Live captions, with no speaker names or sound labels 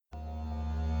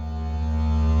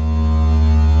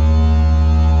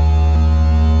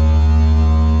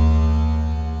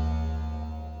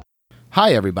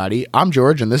Hi, everybody. I'm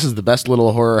George, and this is the Best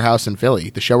Little Horror House in Philly,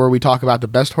 the show where we talk about the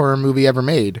best horror movie ever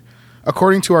made,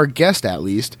 according to our guest, at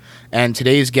least. And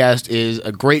today's guest is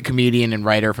a great comedian and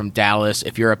writer from Dallas.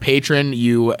 If you're a patron,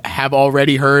 you have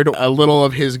already heard a little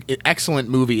of his excellent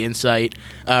movie insight.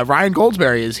 Ryan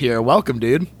Goldsberry is here. Welcome,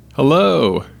 dude.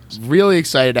 Hello. Really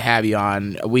excited to have you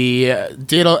on. We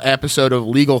did an episode of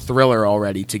Legal Thriller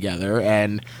already together,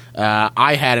 and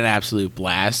I had an absolute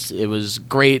blast. It was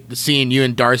great seeing you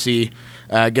and Darcy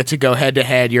get to go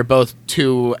head-to-head. You're both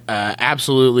two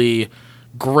absolutely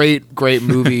great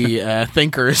movie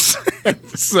thinkers.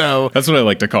 So that's what I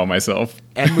like to call myself.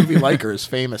 And movie likers,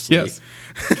 famously. Yes.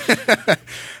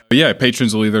 Yeah,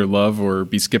 patrons will either love or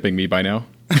be skipping me by now.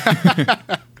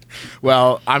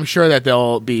 Well, I'm sure that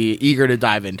they'll be eager to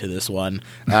dive into this one,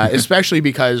 especially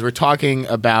because we're talking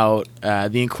about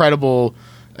the incredible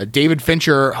David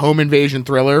Fincher home invasion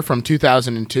thriller from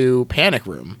 2002, Panic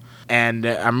Room. And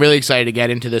I'm really excited to get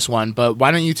into this one, but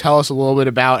why don't you tell us a little bit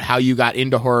about how you got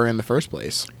into horror in the first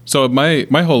place? So my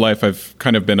whole life, I've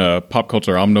kind of been a pop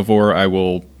culture omnivore. I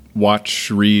will watch,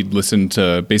 read, listen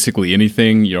to basically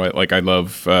anything. You know, I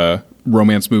love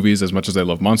romance movies as much as I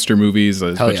love monster movies,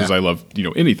 as much as I love,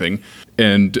 anything.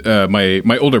 And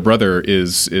my older brother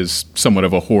is somewhat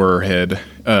of a horror head,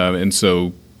 and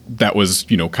so that was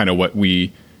kind of what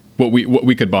we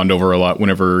could bond over a lot.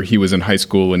 Whenever he was in high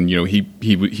school and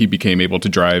he became able to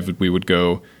drive, we would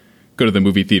go to the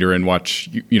movie theater and watch.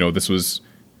 This was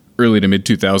early to mid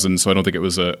 2000s, so I don't think it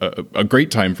was a great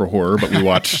time for horror, but we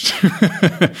watched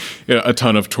a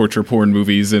ton of torture porn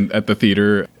movies at the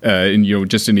theater, and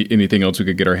just anything else we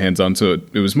could get our hands on. So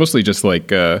it was mostly just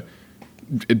like a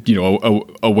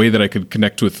way that I could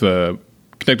connect with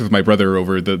my brother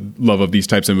over the love of these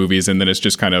types of movies, and then it's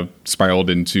just kind of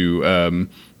spiraled into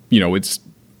it's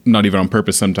not even on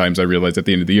purpose. Sometimes I realize at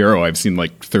the end of the year, I've seen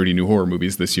like 30 new horror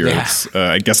movies this year. Yeah.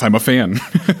 I guess I'm a fan.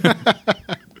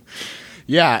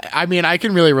 Yeah, I mean, I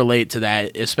can really relate to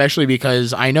that, especially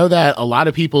because I know that a lot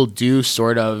of people do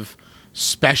sort of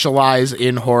specialize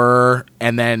in horror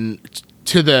and then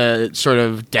to the sort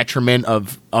of detriment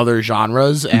of other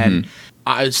genres. And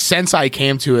since I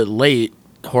came to it late,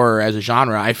 horror as a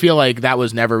genre, I feel like that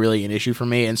was never really an issue for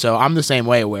me. And so I'm the same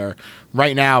way, where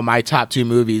right now my top two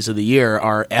movies of the year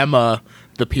are Emma,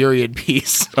 the period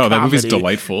piece. Oh, that comedy. movie's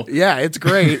delightful. Yeah, it's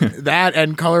great. That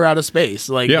and Color Out of Space.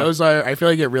 Those are, I feel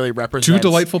like it really represents two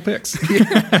delightful picks.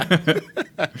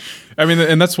 I mean,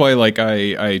 and that's why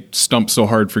I stump so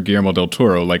hard for Guillermo del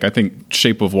Toro. I think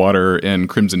Shape of Water and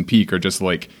Crimson Peak are just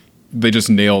they just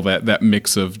nail that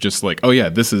mix of just oh yeah,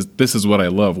 this is what I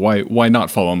love. Why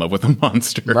not fall in love with a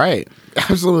monster? Right.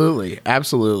 Absolutely.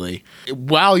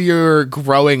 While you're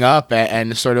growing up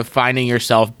and sort of finding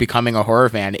yourself becoming a horror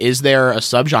fan, is there a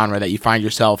subgenre that you find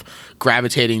yourself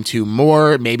gravitating to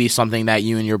more? Maybe something that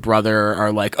you and your brother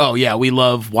are like, oh yeah, we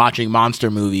love watching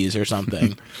monster movies or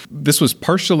something. This was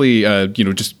partially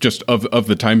just of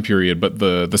the time period, but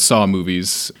the Saw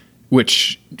movies,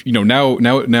 which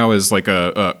now as like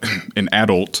an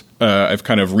adult, I've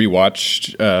kind of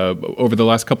rewatched over the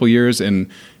last couple years, and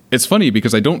it's funny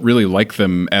because I don't really like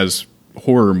them as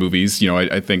horror movies.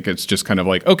 I think it's just kind of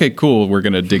like, okay, cool, we're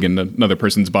gonna dig in another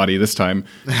person's body this time,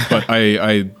 but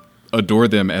I adore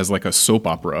them as like a soap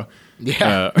opera.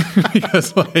 Yeah,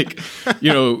 because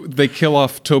they kill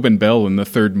off Tobin Bell in the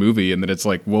third movie, and then it's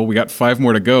like, well, we got 5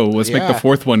 more to go. Let's make the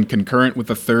fourth one concurrent with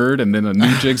the third, and then a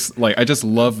new jigs. I just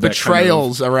love that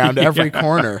betrayals around every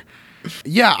corner.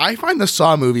 Yeah, I find the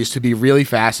Saw movies to be really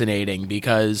fascinating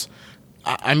because,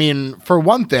 I mean, for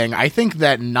one thing, I think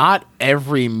that not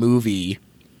every movie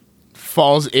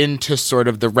falls into sort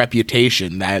of the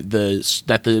reputation that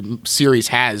the series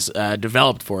has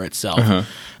developed for itself,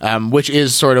 which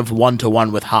is sort of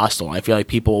one-to-one with Hostel. I feel like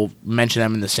people mention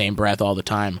them in the same breath all the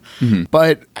time.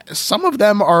 But some of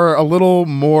them are a little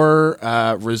more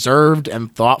reserved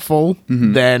and thoughtful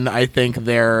than I think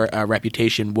their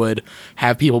reputation would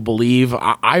have people believe.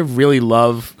 I really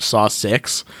love Saw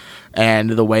 6. And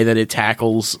the way that it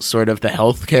tackles sort of the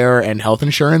healthcare and health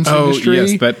insurance industry. Oh,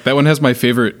 yes. That one has my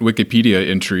favorite Wikipedia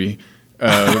entry.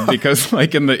 Because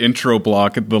in the intro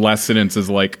block, the last sentence is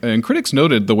and critics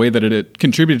noted the way that it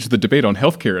contributed to the debate on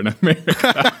healthcare in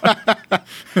America.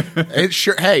 It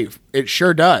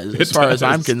sure does, as far as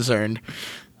I'm concerned.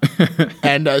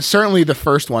 And certainly the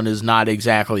first one is not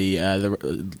exactly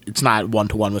it's not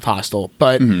one-to-one with Hostel,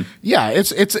 but yeah,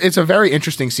 it's a very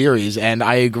interesting series, and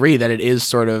I agree that it is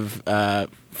sort of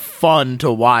fun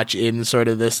to watch in sort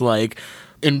of this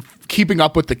in keeping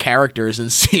up with the characters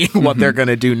and seeing what they're going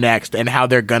to do next and how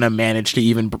they're going to manage to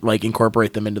even like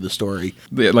incorporate them into the story.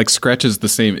 It like scratches the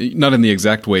same, not in the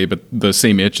exact way, but the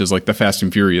same itch as like the Fast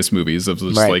and Furious movies of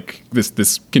just like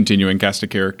this continuing cast of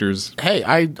characters. Hey,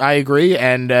 I agree.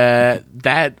 And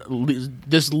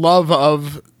this love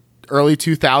of early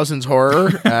 2000s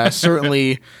horror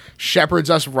certainly shepherds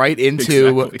us right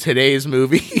into today's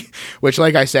movie, which,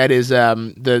 like I said, is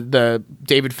the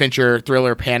David Fincher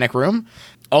thriller Panic Room.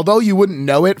 Although you wouldn't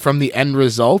know it from the end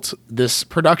result, this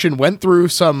production went through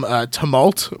some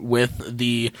tumult with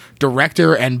the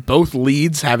director and both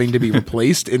leads having to be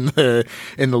replaced in the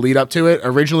lead up to it.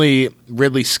 Originally,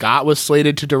 Ridley Scott was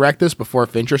slated to direct this before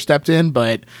Fincher stepped in,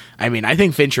 but I mean, I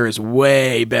think Fincher is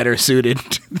way better suited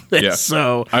to this. Yeah.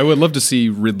 So I would love to see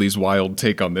Ridley's wild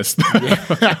take on this.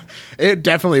 Yeah, it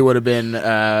definitely would have been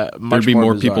much There'd be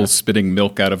more bizarre. People spitting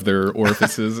milk out of their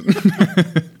orifices.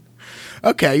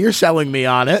 Okay, you're selling me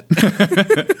on it.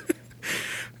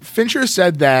 Fincher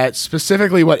said that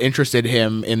specifically what interested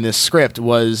him in this script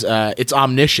was its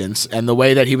omniscience and the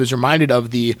way that he was reminded of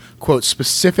the, quote,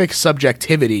 specific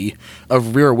subjectivity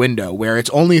of Rear Window, where it's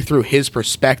only through his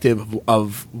perspective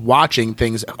of watching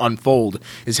things unfold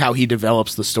is how he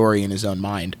develops the story in his own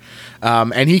mind.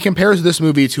 And he compares this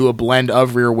movie to a blend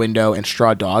of Rear Window and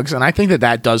Straw Dogs, and I think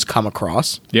that does come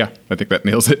across. Yeah, I think that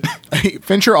nails it.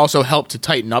 Fincher also helped to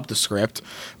tighten up the script,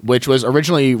 which was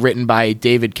originally written by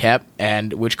David Koepp,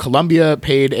 and which Columbia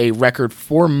paid a record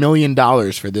 $4 million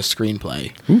for this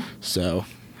screenplay. Ooh. So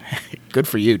good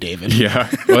for you, David. Yeah.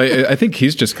 Well, I think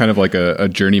he's just kind of like a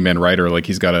journeyman writer. Like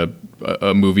he's got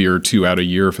a movie or two out a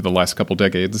year for the last couple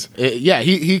decades.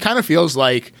 He kind of feels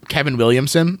like Kevin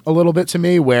Williamson a little bit to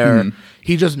me, where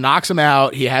he just knocks them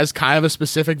out. He has kind of a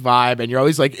specific vibe, and you're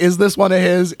always like, is this one of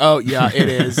his? Oh, yeah, it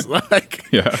is. Like,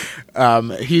 yeah.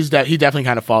 He definitely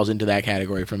kind of falls into that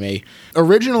category for me.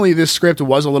 Originally, this script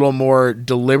was a little more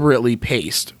deliberately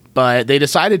paced, but they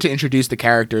decided to introduce the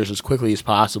characters as quickly as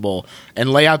possible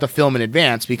and lay out the film in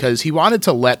advance because he wanted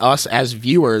to let us as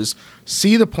viewers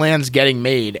see the plans getting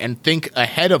made and think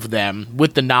ahead of them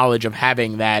with the knowledge of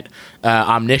having that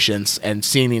omniscience and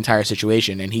seeing the entire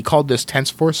situation. And he called this tense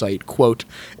foresight, quote,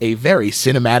 a very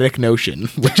cinematic notion,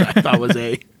 which I thought was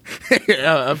a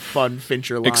fun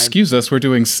Fincher line. Excuse us, we're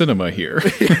doing cinema here.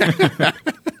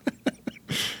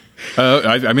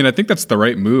 I mean, I think that's the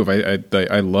right move.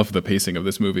 I love the pacing of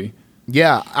this movie.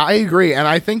 Yeah, I agree. And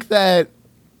I think that,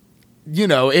 you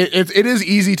know, it is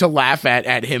easy to laugh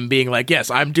at him being like,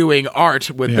 yes, I'm doing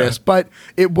art with this, but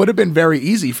it would have been very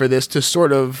easy for this to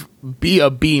sort of be a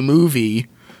B movie,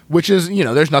 which is, you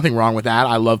know, there's nothing wrong with that.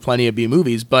 I love plenty of B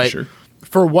movies, but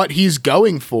for what he's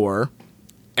going for,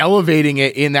 elevating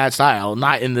it in that style,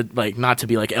 not in the, like, not to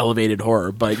be like elevated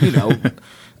horror, but, you know,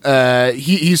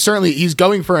 he's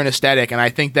going for an aesthetic, and I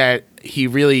think that he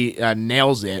really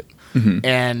nails it.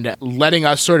 And letting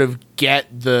us sort of get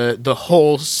the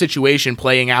whole situation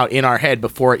playing out in our head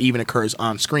before it even occurs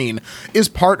on screen is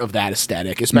part of that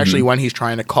aesthetic, especially when he's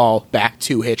trying to call back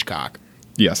to Hitchcock.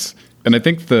 Yes, and I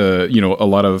think a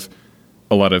lot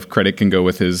of credit can go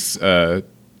with his the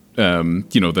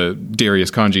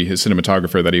Darius Kanji, his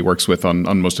cinematographer that he works with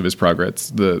on most of his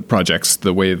projects.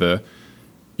 The way the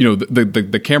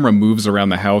camera moves around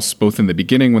the house, both in the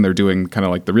beginning when they're doing kind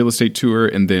of like the real estate tour,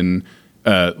 and then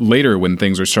later when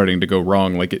things are starting to go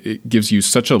wrong. Like it gives you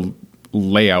such a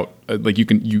layout, like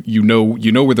you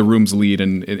know where the rooms lead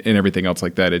and everything else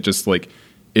like that. It just like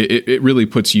it really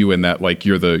puts you in that, like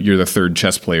you're the third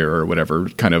chess player or whatever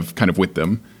kind of with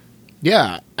them.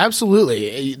 Yeah,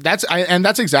 absolutely.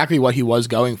 That's exactly what he was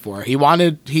going for. He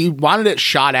wanted it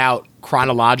shot out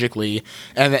chronologically,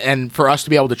 and for us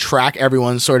to be able to track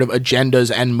everyone's sort of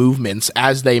agendas and movements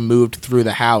as they moved through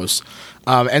the house.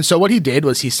 And so what he did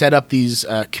was he set up these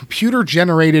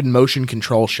computer-generated motion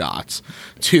control shots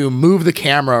to move the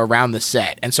camera around the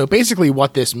set. And so basically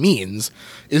what this means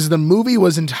is the movie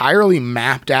was entirely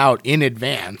mapped out in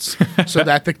advance so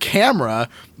that the camera,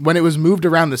 when it was moved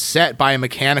around the set by a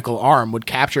mechanical arm, would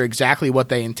capture exactly what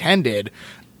they intended,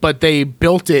 but they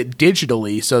built it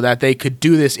digitally so that they could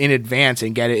do this in advance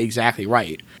and get it exactly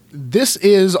right. This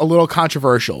is a little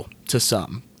controversial to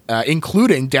some.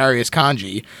 Including Darius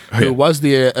Kanji, who was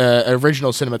the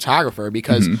original cinematographer,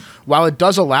 because while it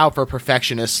does allow for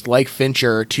perfectionists like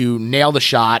Fincher to nail the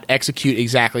shot, execute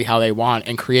exactly how they want,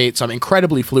 and create some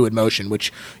incredibly fluid motion,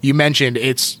 which you mentioned,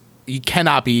 it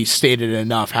cannot be stated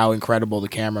enough how incredible the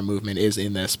camera movement is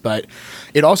in this, but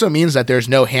it also means that there's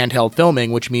no handheld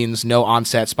filming, which means no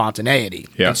on-set spontaneity.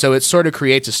 Yeah. And so it sort of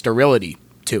creates a sterility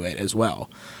to it as well.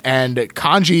 And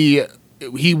Kanji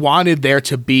he wanted there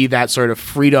to be that sort of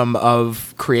freedom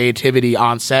of creativity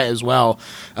on set as well.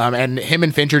 And him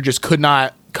and Fincher just could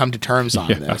not come to terms on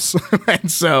this. And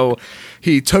so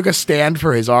he took a stand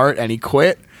for his art and he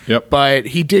quit. Yep. But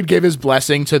he did give his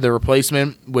blessing to the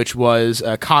replacement, which was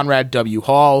Conrad W.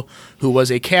 Hall, who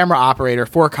was a camera operator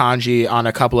for Kanji on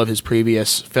a couple of his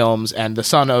previous films, and the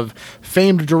son of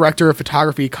famed director of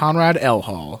photography Conrad L.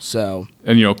 Hall. So,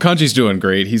 and Kanji's doing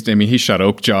great. He shot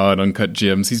Oakjaw and Uncut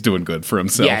Gems. He's doing good for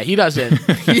himself. Yeah, he doesn't.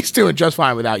 He's doing just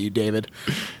fine without you, David.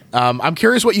 I'm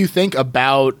curious what you think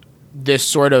about this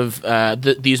sort of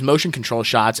these motion control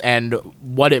shots and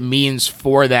what it means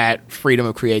for that freedom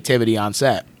of creativity on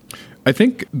set. I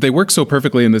think they work so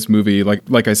perfectly in this movie,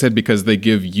 like I said, because they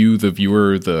give you, the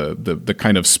viewer, the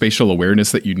kind of spatial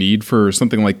awareness that you need for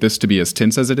something like this to be as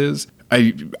tense as it is.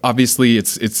 Obviously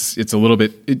it's a little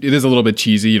bit, it is a little bit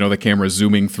cheesy, the camera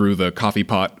zooming through the coffee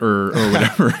pot or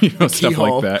whatever, stuff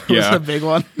like that. Yeah, that's a big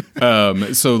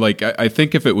one. So I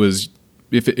think if it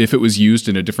was used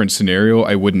in a different scenario,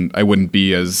 I wouldn't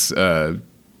be as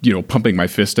pumping my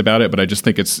fist about it. But I just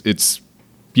think it's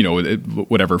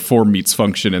whatever form meets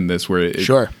function in this, where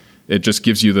it just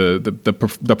gives you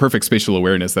the perfect spatial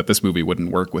awareness that this movie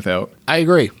wouldn't work without. I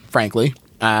agree, frankly.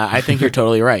 I think you're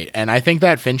totally right. And I think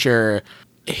that Fincher,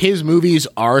 his movies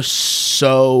are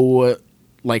so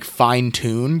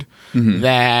fine-tuned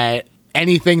that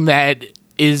anything that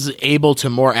is able to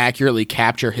more accurately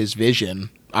capture his vision,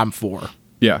 I'm for.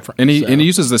 Yeah. And he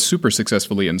uses this super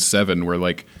successfully in Seven, where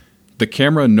the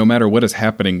camera, no matter what is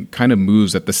happening, kind of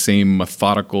moves at the same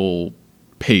methodical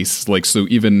pace. So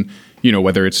even,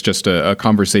 whether it's just a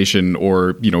conversation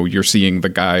or, you're seeing the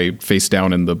guy face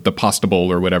down in the pasta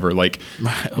bowl or whatever,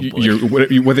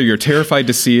 whether you're terrified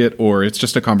to see it or it's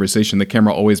just a conversation, the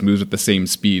camera always moves at the same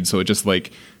speed. So it just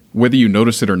whether you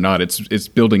notice it or not, it's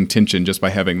building tension just by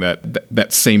having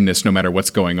that sameness, no matter what's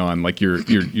going on. You're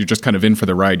just kind of in for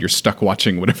the ride. You're stuck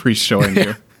watching whatever he's showing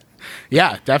you.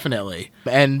 Yeah, definitely.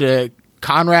 And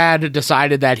Conrad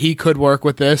decided that he could work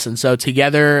with this, and so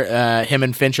together, him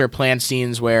and Fincher planned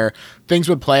scenes where things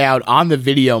would play out on the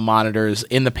video monitors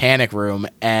in the panic room,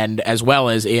 and as well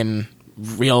as in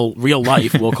real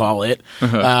life, we'll call it.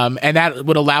 And that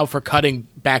would allow for cutting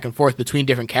back and forth between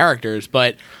different characters.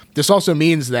 But this also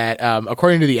means that,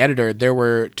 according to the editor, there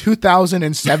were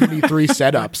 2,073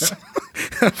 setups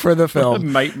for the film. A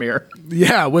nightmare.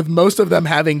 Yeah, with most of them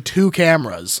having two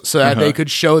cameras so that they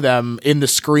could show them in the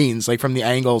screens, from the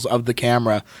angles of the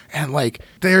camera. And,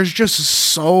 there's just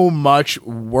so much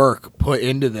work put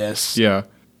into this. Yeah.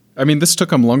 I mean, this took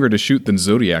them longer to shoot than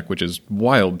Zodiac, which is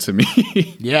wild to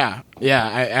me. Yeah,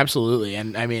 absolutely.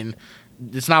 And, I mean,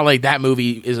 it's not like that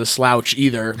movie is a slouch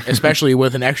either, especially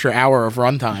with an extra hour of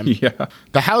runtime. Yeah.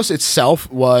 The house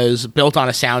itself was built on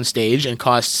a soundstage and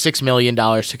cost $6 million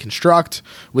to construct,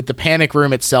 with the panic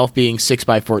room itself being 6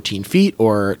 by 14 feet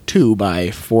or 2 by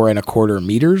 4.25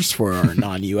 meters for our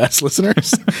non-US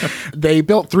listeners. They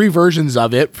built 3 versions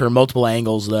of it for multiple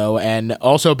angles, though, and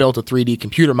also built a 3D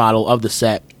computer model of the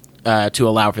set to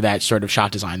allow for that sort of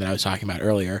shot design that I was talking about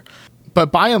earlier. But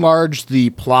by and large, the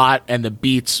plot and the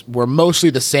beats were mostly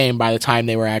the same by the time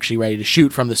they were actually ready to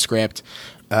shoot from the script,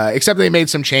 except they made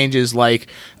some changes like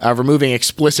removing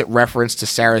explicit reference to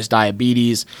Sarah's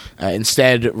diabetes,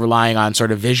 instead relying on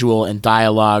sort of visual and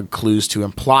dialogue clues to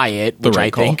imply it, which I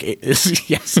think is,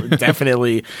 yes,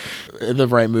 definitely the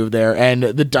right move there. And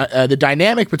the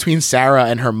dynamic between Sarah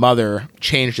and her mother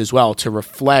changed as well to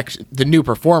reflect the new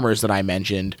performers that I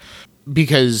mentioned,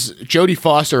 because Jodie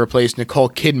Foster replaced Nicole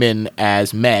Kidman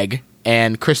as Meg,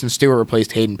 and Kristen Stewart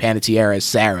replaced Hayden Panettiere as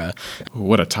Sarah.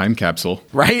 What a time capsule.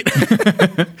 Right?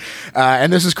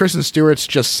 And this is Kristen Stewart's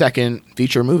just second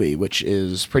feature movie, which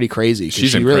is pretty crazy.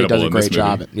 She really does a great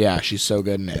job. Yeah, she's so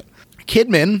good in it.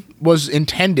 Kidman was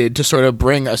intended to sort of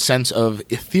bring a sense of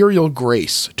ethereal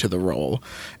grace to the role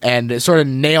and sort of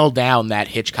nail down that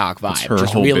Hitchcock vibe. That's her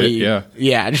just whole really, bit,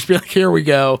 yeah. Just be like, here we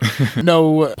go.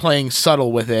 No playing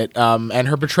subtle with it. And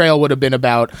her portrayal would have been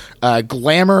about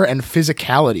glamour and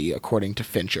physicality, according to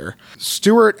Fincher.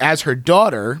 Stewart, as her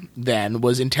daughter, then,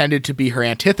 was intended to be her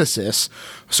antithesis,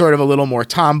 sort of a little more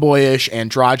tomboyish,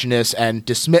 androgynous, and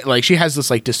she has this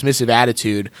dismissive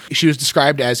attitude. She was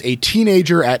described as a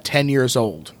teenager at 10 years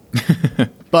old.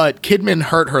 But Kidman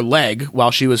hurt her leg while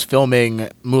she was filming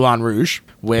Moulin Rouge,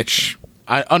 which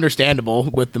understandable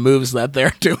with the moves that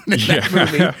they're doing in that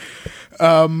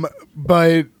movie.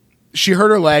 But she hurt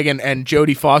her leg, and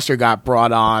Jodie Foster got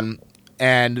brought on,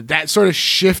 And that sort of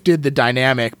shifted the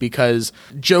dynamic because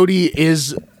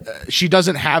Jodie she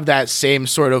doesn't have that same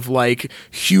sort of like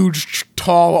huge,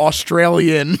 tall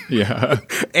Australian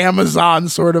Amazon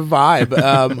sort of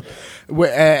vibe.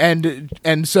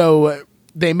 And so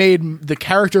they made the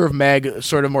character of Meg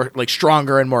sort of more like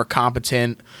stronger and more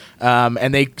competent.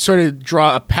 And they sort of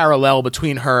draw a parallel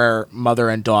between her mother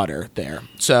and daughter there.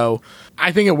 So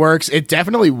I think it works. It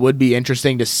definitely would be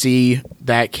interesting to see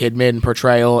that Kidman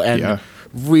portrayal and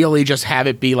really just have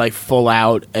it be like full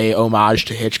out a homage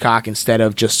to Hitchcock instead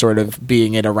of just sort of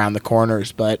being it around the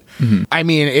corners. But I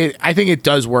mean, I think it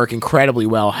does work incredibly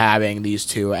well having these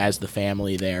two as the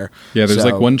family there. Yeah, there's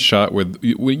like one shot where,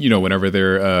 you know, whenever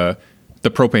they're the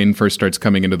propane first starts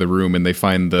coming into the room and they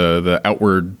find the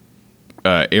outward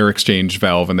air exchange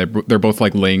valve, and they're both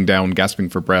like laying down, gasping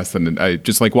for breath. And I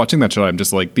just like watching that shot. I'm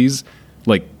just like, these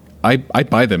like. I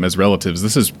buy them as relatives.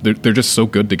 They're just so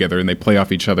good together, and they play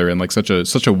off each other in like such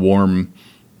a warm,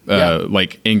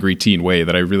 like angry teen way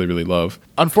that I really, really love.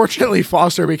 Unfortunately,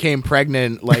 Foster became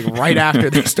pregnant like right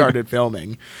after they started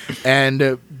filming,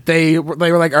 and they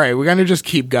were like, all right, we're gonna just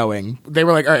keep going. They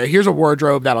were like, all right, here's a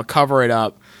wardrobe that'll cover it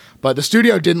up. But the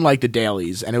studio didn't like the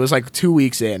dailies, and it was like 2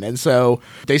 weeks in. And so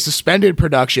they suspended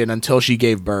production until she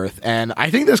gave birth. And I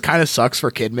think this kind of sucks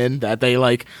for Kidman that they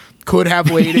like could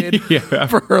have waited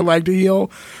for her leg to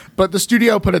heal. But the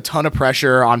studio put a ton of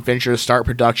pressure on Fincher to start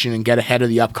production and get ahead of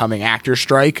the upcoming actor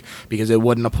strike because it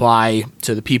wouldn't apply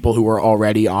to the people who were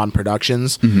already on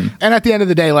productions. And at the end of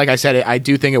the day, like I said, I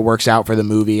do think it works out for the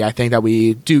movie. I think that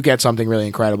we do get something really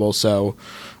incredible. So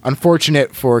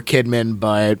unfortunate for Kidman,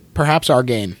 but perhaps our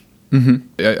gain.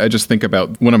 I just think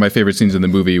about one of my favorite scenes in the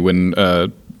movie when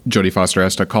Jodie Foster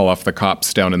has to call off the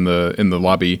cops down in the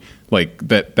lobby, like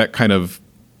that kind of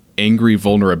angry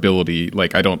vulnerability.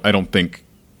 Like I don't think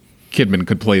Kidman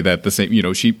could play that the same. You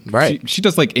know, she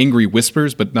does like angry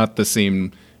whispers, but not the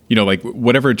same. You know, like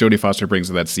whatever Jodie Foster brings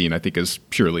to that scene, I think is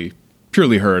purely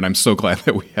her, and I'm so glad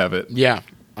that we have it. Yeah.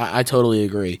 I totally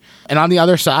agree. And on the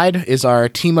other side is our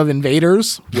team of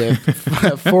invaders with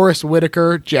Forrest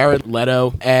Whitaker, Jared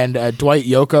Leto, and Dwight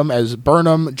Yoakam as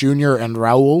Burnham, Jr., and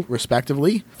Raoul,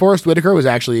 respectively. Forrest Whitaker was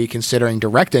actually considering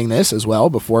directing this as well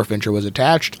before Fincher was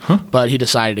attached, but he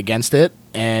decided against it.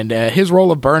 And his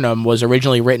role of Burnham was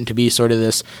originally written to be sort of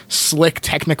this slick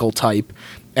technical type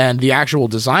and the actual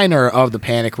designer of the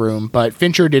panic room, but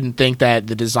Fincher didn't think that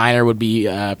the designer would be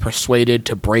persuaded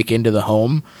to break into the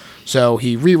home. So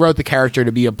he rewrote the character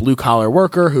to be a blue-collar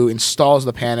worker who installs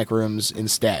the panic rooms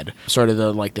instead, sort of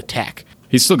the tech.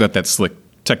 He's still got that slick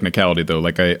technicality, though.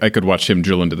 Like, I could watch him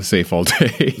drill into the safe all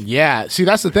day. Yeah. See,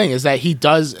 that's the thing, is that he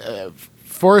does...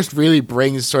 Forrest really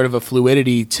brings sort of a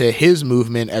fluidity to his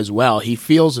movement as well. He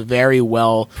feels very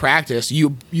well practiced.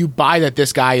 You buy that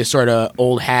this guy is sort of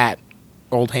old hand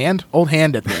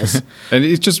at this. And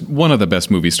it's just one of the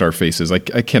best movie star faces. I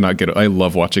cannot get it. I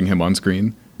love watching him on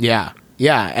screen. Yeah.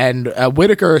 Yeah, and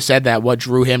Whitaker said that what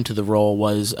drew him to the role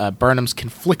was Burnham's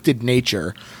conflicted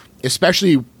nature,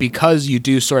 especially because you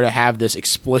do sort of have this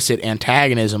explicit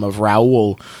antagonism of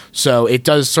Raoul. So it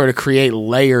does sort of create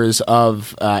layers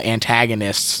of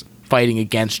antagonists fighting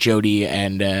against Jodie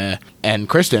and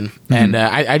Kristen. And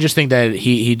I just think that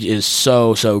he is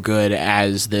so good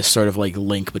as this sort of like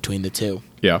link between the two.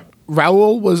 Yeah.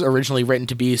 Raoul was originally written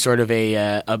to be sort of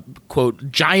a quote,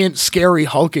 giant, scary,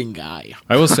 hulking guy.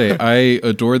 I will say, I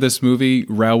adore this movie.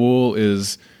 Raoul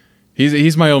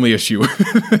he's my only issue.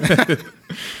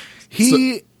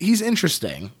 He's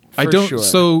interesting.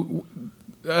 So,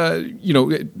 you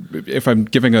know, if I'm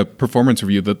giving a performance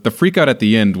review, the freak out at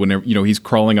the end when, you know, he's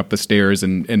crawling up the stairs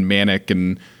and manic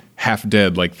and half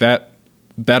dead, like that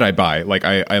I buy. Like,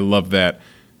 I love that.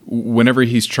 Whenever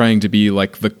he's trying to be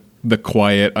like the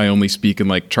quiet, I only speak in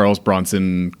like Charles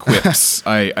Bronson quips.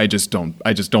 I just don't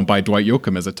buy Dwight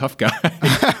Yoakam as a tough guy.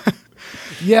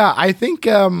 Yeah, I think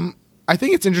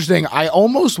it's interesting.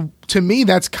 To me,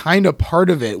 that's kind of part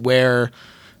of it, where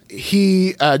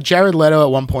Jared Leto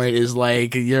at one point is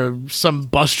like, you're some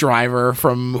bus driver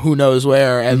from who knows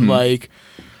where, and like,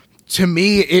 to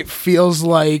me, it feels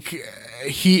like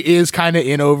he is kind of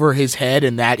in over his head,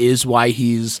 and that is why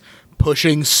he's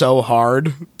pushing so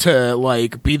hard to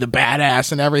like be the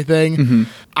badass and everything.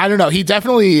 I don't know. He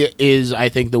definitely is, I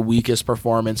think, the weakest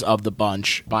performance of the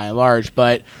bunch by and large,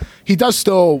 but he does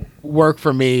still work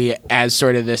for me as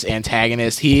sort of this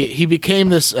antagonist. He became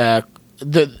this in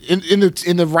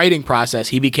the writing process,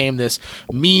 he became this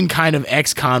mean kind of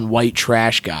ex-con white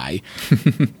trash guy.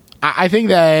 I think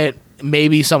that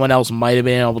maybe someone else might have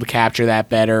been able to capture that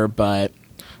better, but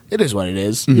it is what it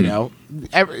is. You know,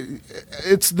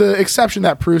 it's the exception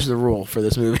that proves the rule for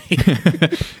this movie.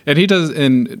 And he does,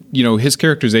 and you know, his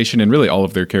characterization and really all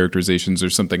of their characterizations are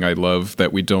something I love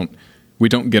that we don't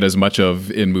get as much of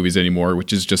in movies anymore,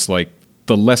 which is just like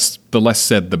the less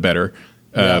said, the better.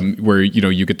 Where you know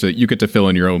you get to fill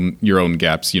in your own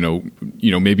gaps. You know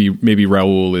maybe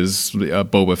Raoul is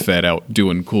Boba Fett out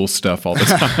doing cool stuff all the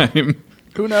time.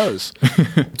 Who knows?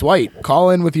 Dwight,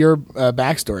 call in with your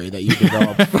backstory that you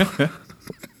developed.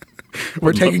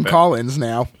 We're taking call-ins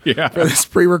now for this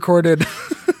pre-recorded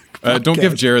don't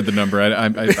give Jared the number.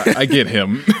 I get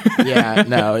him. Yeah,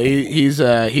 no,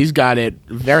 he's got it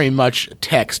very much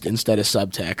text instead of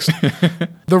subtext.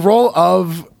 The role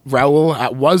of Raoul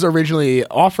was originally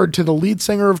offered to the lead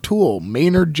singer of Tool,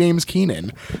 Maynard James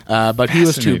Keenan, but he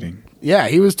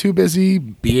was too busy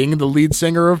being the lead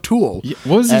singer of Tool. Yeah,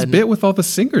 what was his bit with all the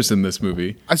singers in this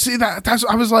movie? I see that's.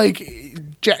 I was like,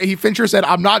 Fincher said,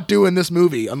 "I'm not doing this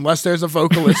movie unless there's a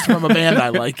vocalist from a band I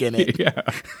like in it." Yeah.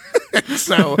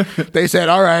 So they said,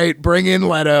 "All right, bring in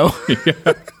Leto."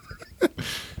 Yeah.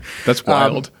 That's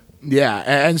wild.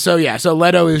 So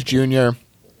Leto is Junior.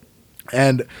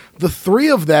 And the three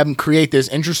of them create this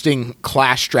interesting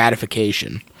class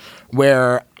stratification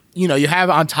where, you know, you have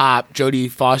on top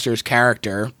Jodie Foster's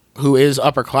character, who is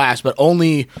upper class, but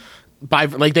only by,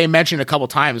 like, they mentioned a couple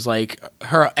times, like,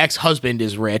 her ex-husband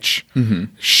is rich.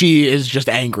 Mm-hmm. She is just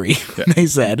angry, they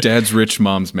said. Dad's rich,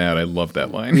 mom's mad. I love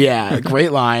that line. Yeah,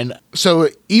 great line. So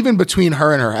even between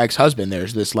her and her ex-husband,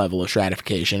 there's this level of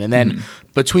stratification. And then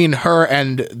between her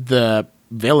and the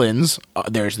villains,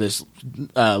 there's this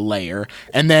layer,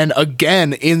 and then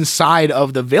again inside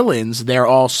of the villains, they're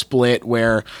all split.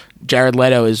 Where Jared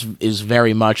Leto is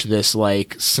very much this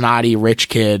like snotty rich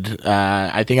kid.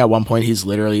 I think at one point he's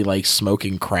literally like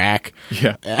smoking crack.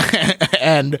 Yeah,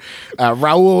 and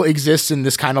Raoul exists in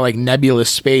this kind of like nebulous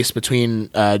space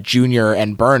between Junior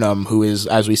and Burnham, who is,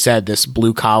 as we said, this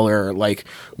blue collar like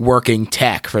working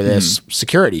tech for this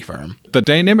security firm. The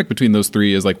dynamic between those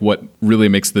three is like what really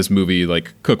makes this movie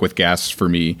like cook with gas for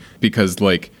me, because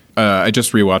like I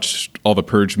just rewatched all the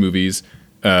Purge movies.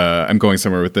 I'm going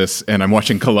somewhere with this, and I'm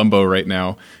watching Columbo right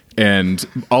now, and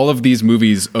all of these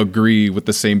movies agree with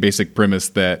the same basic premise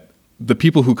that the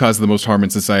people who cause the most harm in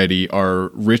society are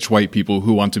rich white people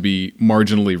who want to be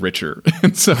marginally richer.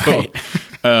 And so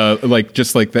like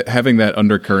just like that, having that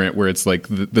undercurrent where it's like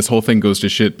this whole thing goes to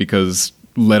shit because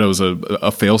Leto's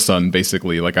a fail son,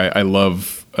 basically. Like I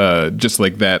love just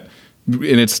like that,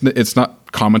 and it's not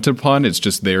commented upon. It's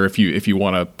just there if you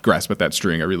want to grasp at that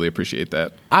string. I really appreciate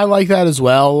that. I like that as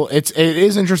well. It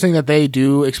is interesting that they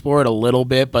do explore it a little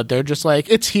bit, but they're just like,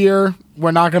 it's here.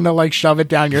 We're not going to like shove it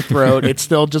down your throat. It's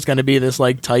still just going to be this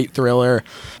like tight thriller.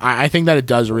 I think that it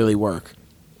does really work.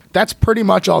 That's pretty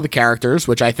much all the characters,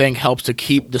 which I think helps to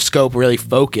keep the scope really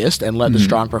focused and let the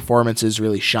strong performances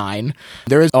really shine.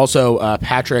 There is also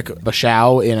Patrick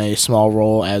Bachow in a small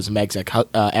role as Meg's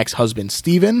ex-husband,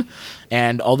 Steven.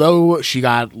 And although she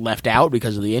got left out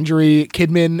because of the injury,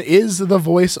 Kidman is the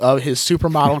voice of his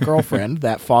supermodel girlfriend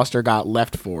that Foster got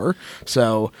left for.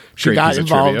 So she got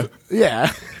involved.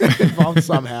 Yeah, involved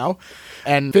somehow.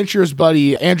 And Fincher's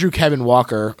buddy, Andrew Kevin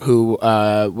Walker, who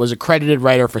was a credited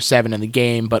writer for Seven in the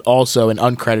Game, but also an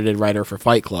uncredited writer for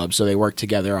Fight Club, so they worked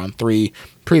together on 3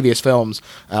 previous films,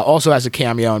 also has a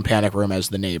cameo in Panic Room as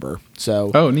the neighbor.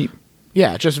 So, oh, neat.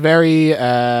 Yeah, just very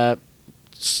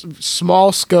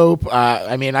small scope.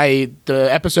 The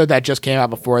episode that just came out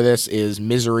before this is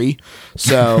Misery.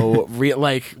 So, we're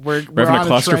having a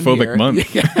claustrophobic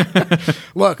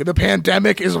month. Look, the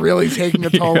pandemic is really taking a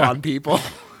toll on people.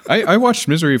 I watched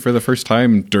Misery for the first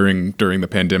time during the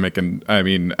pandemic, and I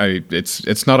mean,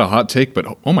 it's not a hot take,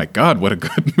 but oh my god, what a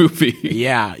good movie!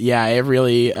 Yeah, it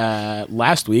really.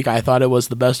 Last week, I thought it was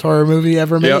the best horror movie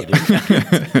ever made.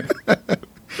 Yep.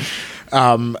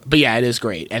 But yeah, it is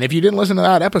great. And if you didn't listen to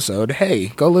that episode, hey,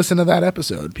 go listen to that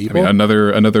episode, people. I mean,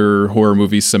 another horror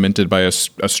movie cemented by a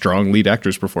strong lead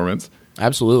actor's performance.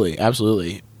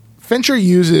 Absolutely. Fincher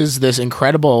uses this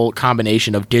incredible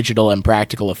combination of digital and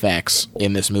practical effects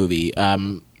in this movie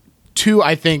to,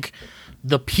 I think,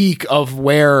 the peak of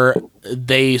where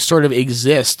they sort of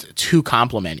exist to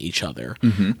complement each other.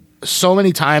 Mm-hmm. So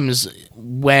many times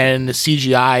when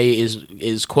CGI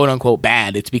is quote unquote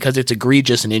bad, it's because it's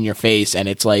egregious and in your face, and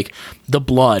it's like the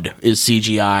blood is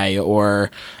CGI,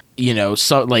 or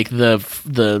so like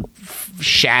the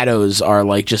shadows are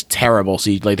like just terrible.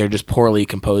 So like they're just poorly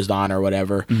composed on or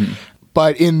whatever. Mm-hmm.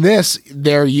 But in this,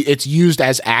 it's used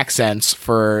as accents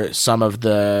for some of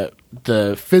the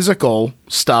physical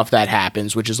stuff that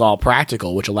happens, which is all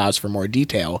practical, which allows for more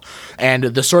detail, and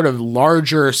the sort of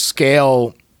larger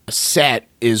scale set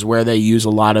is where they use a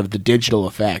lot of the digital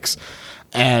effects.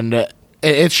 And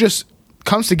it's just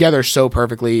comes together so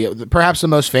perfectly. Perhaps the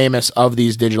most famous of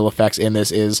these digital effects in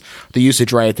this is the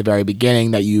usage right at the very beginning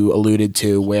that you alluded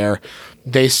to, where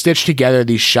they stitch together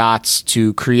these shots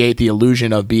to create the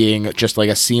illusion of being just like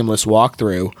a seamless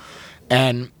walkthrough.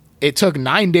 And it took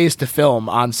 9 days to film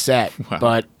on set,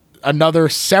 but another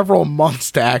several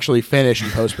months to actually finish in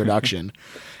post-production.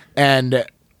 And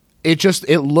it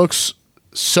looks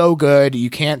so good. You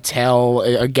can't tell.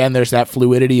 Again, there's that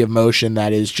fluidity of motion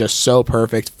that is just so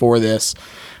perfect for this.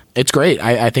 It's great.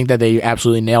 I think that they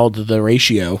absolutely nailed the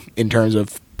ratio in terms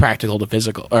of practical to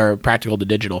physical or practical to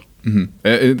digital.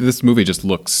 Mm-hmm. This movie just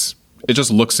looks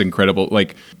incredible.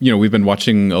 Like, we've been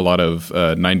watching a lot of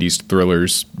 90s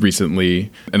thrillers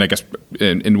recently, and I guess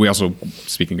and we also,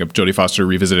 speaking of Jodie Foster,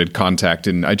 revisited Contact,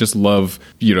 and I just love,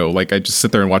 I just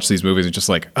sit there and watch these movies and just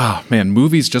like, oh man,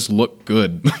 movies just look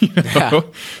good. Yeah,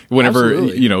 whenever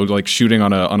absolutely. like shooting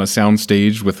on a sound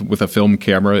stage with a film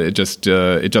camera, I just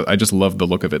love the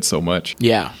look of it so much.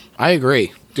 Yeah, I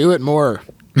agree. Do it more,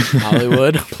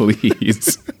 Hollywood.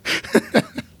 Please.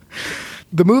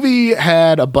 The movie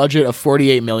had a budget of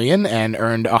 $48 million and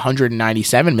earned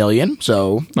 $197 million,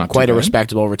 so quite a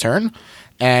respectable return.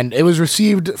 And it was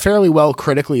received fairly well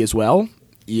critically as well.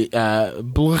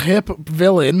 Blip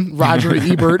villain Roger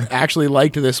Ebert actually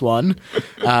liked this one,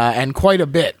 and quite a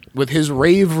bit, with his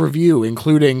rave review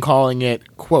including calling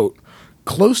it, quote,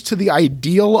 close to the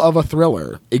ideal of a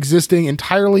thriller, existing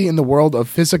entirely in the world of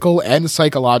physical and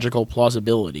psychological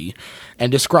plausibility,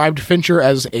 and described Fincher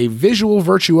as a visual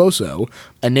virtuoso,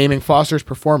 and naming Foster's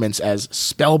performance as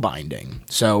spellbinding.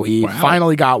 So he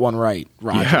finally got one right,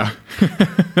 Roger.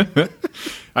 Yeah.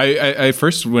 I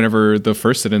first, whenever the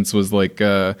first sentence was like,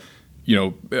 as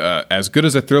good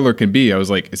as a thriller can be, I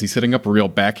was like, is he setting up a real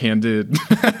backhanded?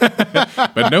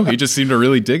 But no, he just seemed to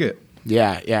really dig it.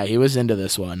 Yeah, he was into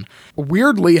this one.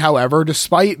 Weirdly, however,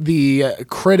 despite the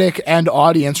critic and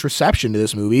audience reception to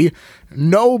this movie,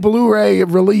 no Blu-ray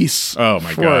release. Oh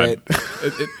my God.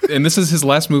 And this is his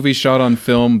last movie shot on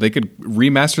film. They could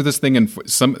remaster this thing, and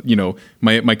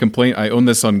my complaint, I own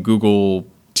this on Google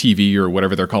TV or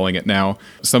whatever they're calling it now.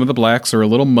 Some of the blacks are a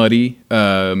little muddy.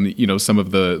 Some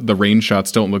of the rain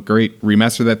shots don't look great.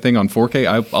 Remaster that thing on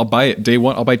 4K. I'll buy it day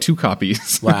one. I'll buy 2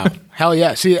 copies. Wow. Hell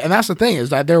yeah. See, and that's the thing, is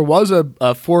that there was a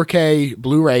 4K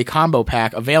Blu-ray combo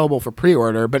pack available for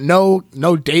pre-order, but no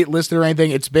date listed or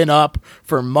anything. It's been up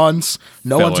for months.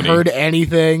 No one's heard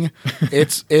anything.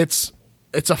 It's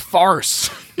a farce.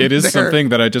 It is something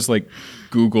that I just like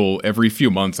Google every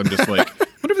few months. I'm just like,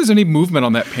 what if there's any movement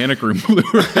on that Panic Room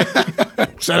Blu-ray?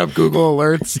 Set up Google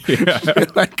alerts. Yeah.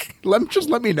 Like,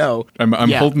 let me know.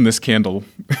 I'm holding this candle.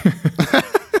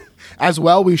 As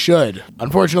well, we should.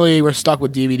 Unfortunately, we're stuck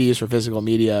with DVDs for physical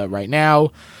media right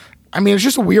now. I mean, it's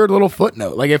just a weird little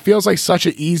footnote. Like, it feels like such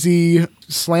an easy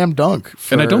slam dunk.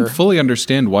 And I don't fully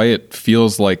understand why it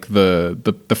feels like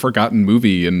the forgotten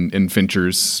movie in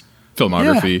Fincher's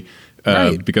filmography. Yeah,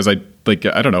 right. Because I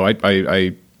don't know.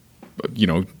 I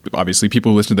obviously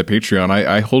people who listen to the Patreon,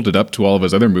 I hold it up to all of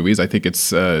his other movies. I think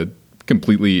it's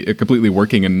completely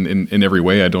working in every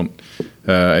way. I don't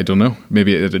know.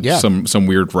 Maybe it's some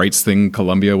weird rights thing,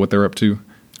 Columbia, what they're up to.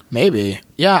 Maybe.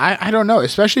 Yeah, I don't know,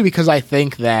 especially because I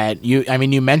think that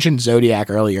you mentioned Zodiac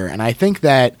earlier, and I think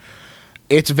that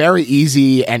it's very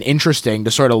easy and interesting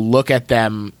to sort of look at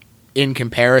them in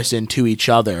comparison to each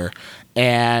other,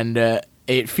 and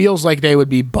it feels like they would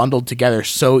be bundled together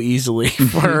so easily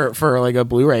for like a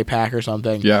Blu-ray pack or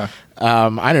something. Yeah.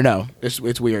 I don't know. It's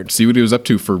weird. See what he was up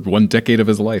to for 1 decade of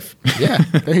his life. Yeah,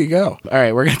 there you go. All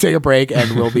right, we're going to take a break,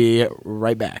 and we'll be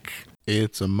right back.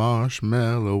 It's a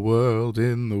marshmallow world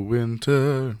in the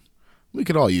winter. We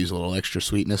could all use a little extra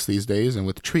sweetness these days, and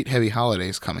with treat-heavy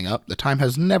holidays coming up, the time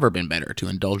has never been better to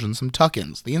indulge in some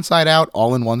Tuckins, the inside-out,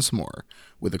 all-in-one s'more.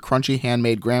 With a crunchy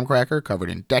handmade graham cracker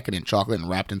covered in decadent chocolate and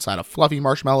wrapped inside a fluffy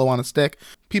marshmallow on a stick,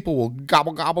 people will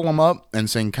gobble them up and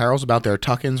sing carols about their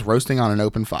Tuckins roasting on an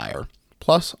open fire.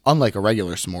 Plus, unlike a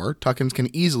regular s'more, Tuckins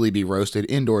can easily be roasted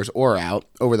indoors or out,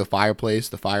 over the fireplace,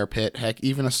 the fire pit, heck,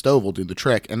 even a stove will do the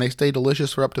trick, and they stay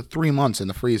delicious for up to 3 months in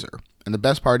the freezer. And the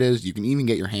best part is, you can even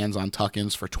get your hands on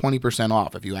Tuckins for 20%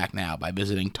 off if you act now by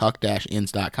visiting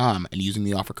tuck-ins.com and using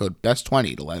the offer code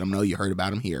BEST20 to let them know you heard about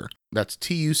them here. That's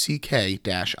tuck-ins.com.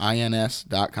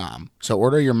 So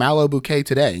order your Mallow bouquet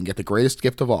today and get the greatest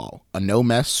gift of all, a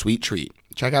no-mess sweet treat.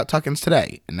 Check out Tuckins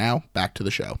today. And now, back to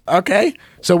the show. Okay,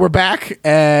 so we're back,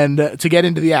 and to get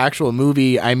into the actual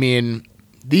movie, I mean,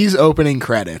 these opening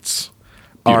credits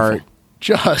are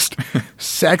just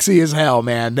sexy as hell,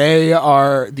 man. They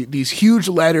are these huge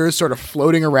letters sort of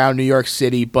floating around New York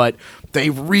City, but they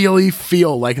really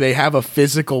feel like they have a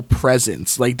physical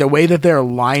presence. Like the way that they're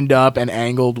lined up and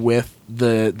angled with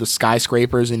the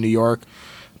skyscrapers in New York,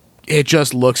 it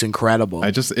just looks incredible.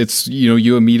 It's,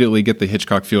 you immediately get the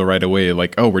Hitchcock feel right away.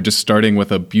 Like, oh, we're just starting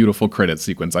with a beautiful credit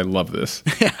sequence. I love this.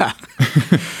 Yeah.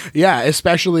 Yeah,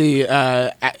 especially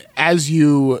as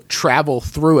you travel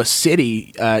through a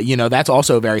city, that's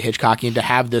also very Hitchcockian to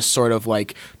have this sort of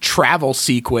like travel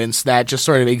sequence that just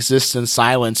sort of exists in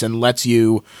silence and lets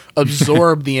you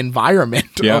absorb the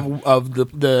environment of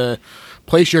the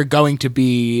place you're going to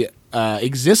be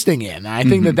existing in. I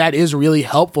think that is really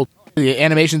helpful. The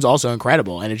animation's also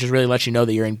incredible, and it just really lets you know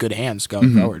that you're in good hands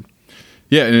going forward.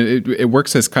 Yeah, and it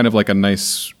works as kind of like a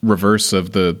nice reverse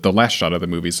of the last shot of the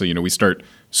movie. So, we start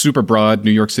super broad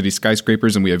New York City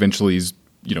skyscrapers, and we eventually,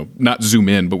 not zoom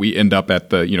in, but we end up at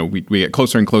the, we get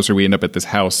closer and closer. We end up at this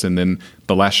house, and then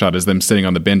the last shot is them sitting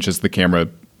on the bench as the camera,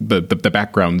 the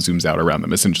background zooms out around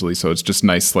them, essentially. So it's just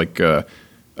nice, like a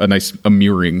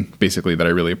mirroring, basically, that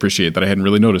I really appreciate that I hadn't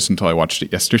really noticed until I watched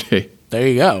it yesterday. There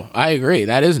you go. I agree.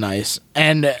 That is nice.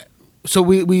 And so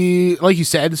we like you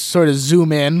said, sort of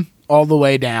zoom in all the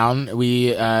way down.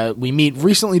 We meet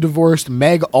recently divorced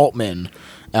Meg Altman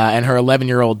and her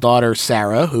 11-year-old daughter,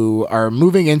 Sarah, who are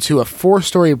moving into a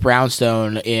 4-story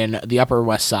brownstone in the Upper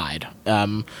West Side.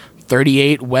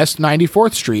 38 West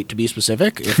 94th Street, to be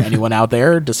specific, if anyone out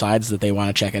there decides that they want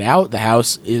to check it out. The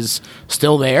house is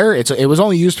still there. It was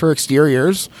only used for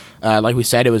exteriors. Like we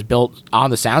said, it was built on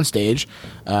the soundstage.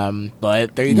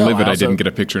 But there you go. Livid, I didn't get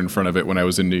a picture in front of it when I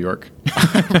was in New York.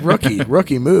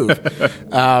 Rookie move.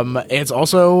 It's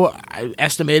also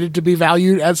estimated to be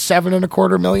valued at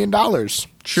 $7.25 million.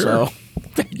 Sure. So,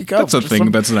 there you go. That's a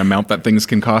thing. That's an amount that things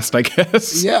can cost, I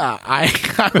guess. Yeah.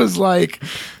 I was like,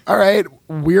 all right,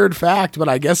 weird fact, but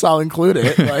I guess I'll include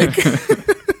it. Like,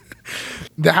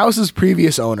 the house's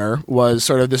previous owner was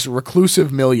sort of this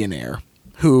reclusive millionaire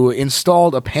who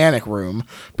installed a panic room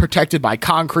protected by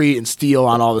concrete and steel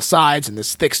on all the sides and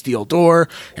this thick steel door.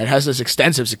 And has this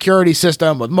extensive security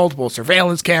system with multiple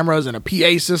surveillance cameras and a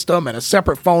PA system and a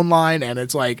separate phone line. And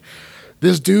it's like,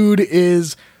 this dude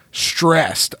is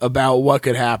stressed about what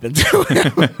could happen to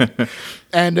him.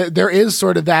 And there is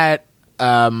sort of that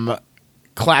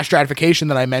class stratification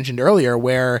that I mentioned earlier,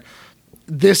 where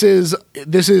this is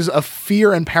a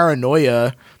fear and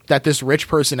paranoia that this rich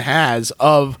person has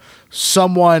of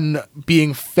someone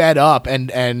being fed up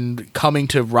and coming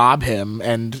to rob him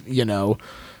and,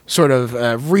 sort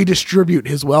of redistribute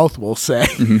his wealth, we'll say.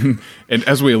 And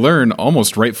as we learn,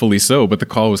 almost rightfully so, but the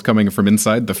call was coming from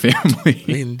inside the family.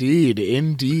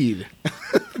 Indeed.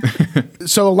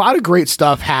 So a lot of great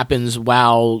stuff happens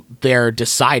while they're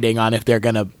deciding on if they're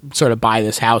going to sort of buy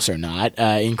this house or not,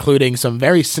 including some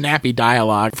very snappy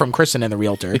dialogue from Kristen and the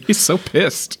realtor. He's so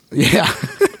pissed. Yeah.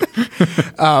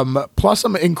 Plus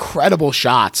some incredible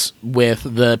shots with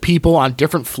the people on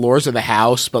different floors of the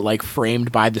house, but like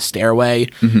framed by the stairway.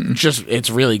 It's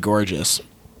really gorgeous.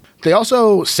 They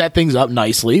also set things up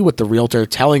nicely with the realtor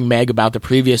telling Meg about the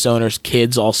previous owner's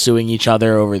kids all suing each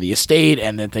other over the estate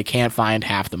and that they can't find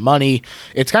half the money.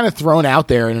 It's kind of thrown out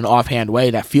there in an offhand way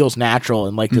that feels natural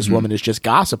and like this woman is just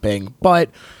gossiping. But,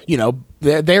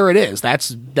 there it is.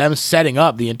 That's them setting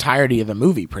up the entirety of the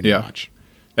movie pretty much.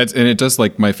 And it does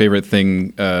like my favorite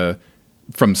thing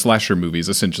from slasher movies,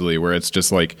 essentially, where it's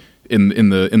just like in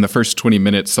the first 20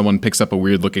 minutes, someone picks up a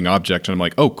weird looking object, and I'm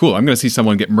like, oh, cool, I'm going to see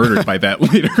someone get murdered by that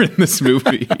later in this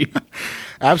movie.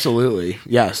 Absolutely,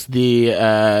 yes.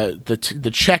 The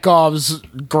Chekhov's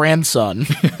grandson.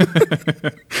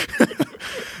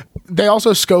 They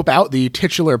also scope out the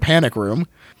titular panic room.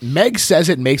 Meg says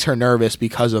it makes her nervous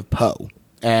because of Poe.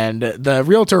 And the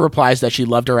realtor replies that she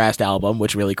loved her last album,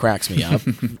 which really cracks me up.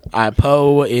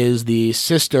 Poe is the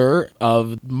sister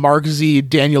of Mark Z.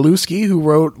 Danielewski, who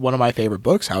wrote one of my favorite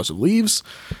books, House of Leaves.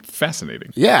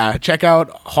 Fascinating. Yeah, check out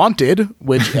Haunted,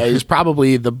 which is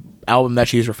probably the album that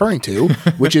she's referring to,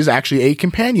 which is actually a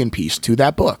companion piece to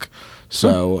that book.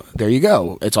 So there you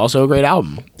go. It's also a great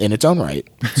album in its own right.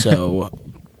 So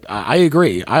I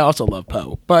agree. I also love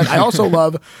Poe. But I also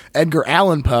love Edgar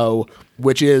Allan Poe,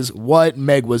 which is what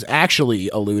Meg was actually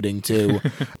alluding to.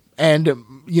 And,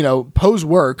 Poe's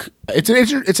work, it's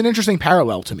an interesting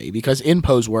parallel to me, because in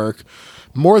Poe's work,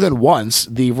 more than once,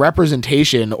 the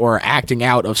representation or acting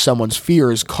out of someone's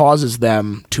fears causes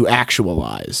them to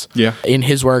actualize. Yeah. In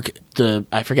his work,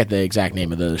 I forget the exact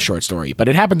name of the short story, but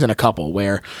it happens in a couple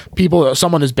where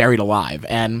someone is buried alive,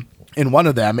 and in one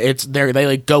of them, they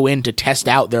like go in to test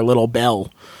out their little bell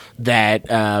that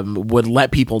would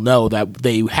let people know that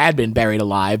they had been buried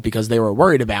alive because they were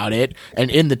worried about it. And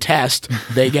in the test,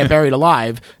 they get buried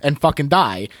alive and fucking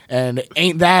die. And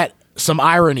ain't that some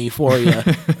irony for you?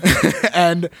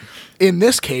 And in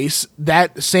this case,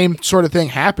 that same sort of thing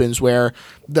happens where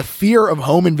the fear of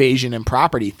home invasion and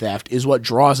property theft is what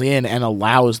draws in and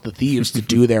allows the thieves to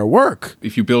do their work.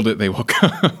 If you build it, they will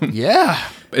come. Yeah.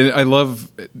 And I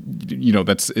love,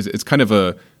 it's kind of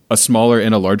a smaller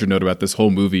and a larger note about this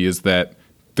whole movie is that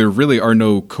there really are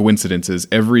no coincidences.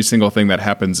 Every single thing that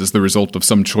happens is the result of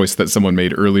some choice that someone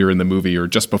made earlier in the movie or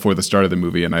just before the start of the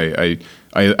movie. And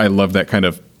I love that kind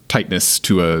of tightness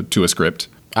to a script.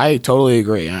 I totally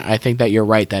agree. I think that you're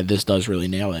right that this does really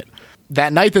nail it.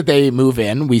 That night that they move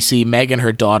in, we see Meg and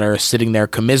her daughter sitting there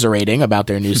commiserating about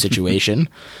their new situation.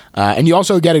 And you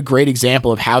also get a great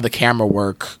example of how the camera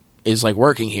work is like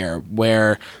working here,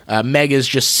 where Meg is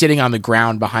just sitting on the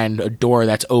ground behind a door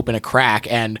that's open a crack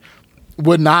and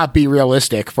would not be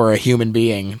realistic for a human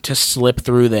being to slip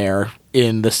through there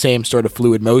in the same sort of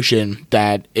fluid motion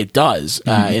that it does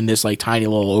in this like tiny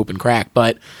little open crack.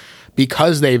 But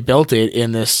because they built it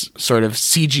in this sort of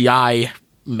CGI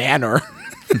manner,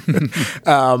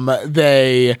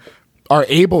 they are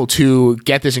able to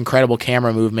get this incredible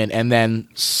camera movement and then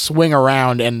swing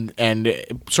around and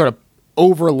sort of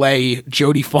overlay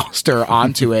Jodie Foster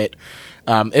onto it.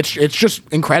 It's just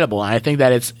incredible. And I think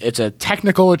that it's a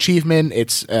technical achievement.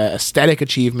 It's an aesthetic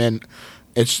achievement.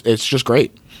 It's just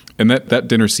great. And that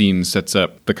dinner scene sets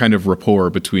up the kind of rapport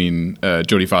between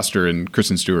Jodie Foster and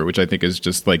Kristen Stewart, which I think is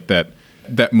just like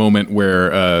that moment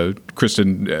where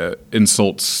Kristen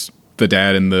insults the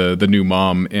dad and the new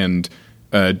mom, and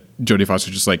Jodie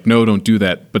Foster's just like, no, don't do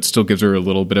that, but still gives her a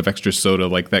little bit of extra soda,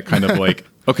 like that kind of like,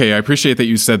 okay, I appreciate that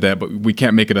you said that, but we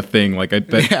can't make it a thing. Like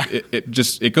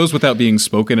it goes without being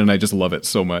spoken, and I just love it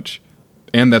so much.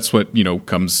 And that's what,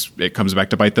 comes back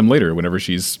to bite them later whenever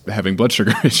she's having blood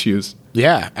sugar issues.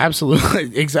 Yeah,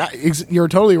 absolutely. Exactly. You're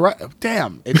totally right.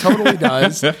 Damn, it totally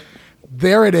does.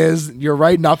 There it is. You're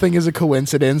right. Nothing is a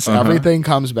coincidence. Everything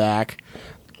comes back.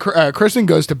 Kristen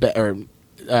goes to bed, or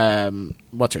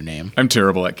what's her name? I'm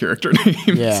terrible at character names.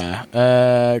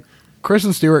 Yeah.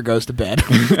 Kristen Stewart goes to bed.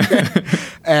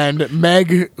 And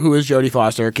Meg, who is Jodie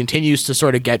Foster, continues to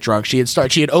sort of get drunk. She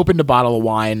had opened a bottle of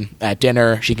wine at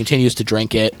dinner. She continues to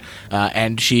drink it,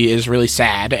 and she is really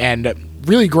sad. And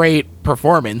really great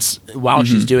performance while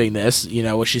she's doing this.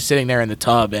 When she's sitting there in the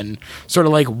tub and sort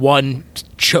of like one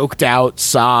choked out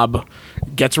sob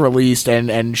gets released,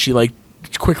 and she like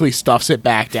quickly stuffs it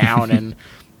back down, and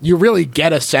you really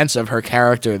get a sense of her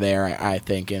character there. I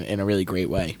think in a really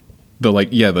great way.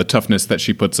 The toughness that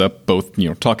she puts up, both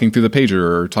talking through the pager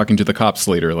or talking to the cops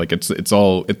later, like it's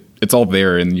all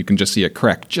there, and you can just see it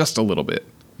crack just a little bit.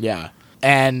 Yeah,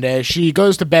 and she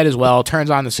goes to bed as well, turns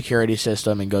on the security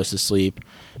system, and goes to sleep.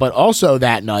 But also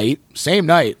that night, same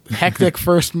night, hectic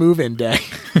first move-in day,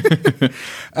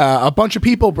 a bunch of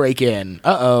people break in.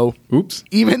 Oops!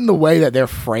 Even the way that they're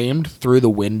framed through the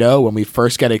window when we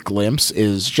first get a glimpse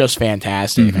is just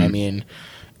fantastic. I mean,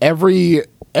 every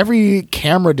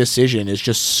camera decision is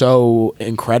just so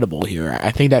incredible here.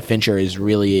 I think that Fincher is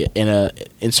really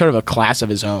in sort of a class of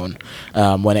his own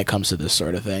when it comes to this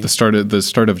sort of thing. The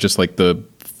start of just like the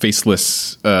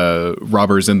faceless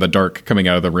robbers in the dark coming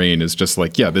out of the rain is just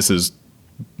like, yeah, this is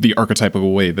the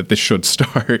archetypical way that this should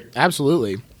start.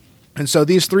 Absolutely. And so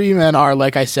these three men are,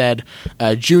 like I said,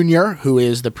 Junior, who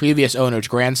is the previous owner's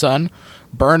grandson,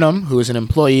 Burnham, who is an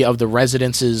employee of the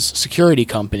residence's security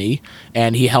company,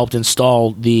 and he helped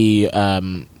install the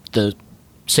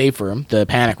safe room, the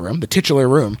panic room, the titular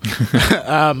room,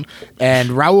 and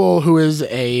Raul, who is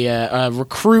a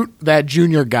recruit that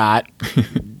Junior got.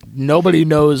 Nobody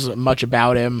knows much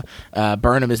about him.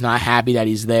 Burnham is not happy that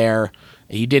he's there.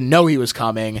 He didn't know he was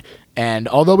coming. And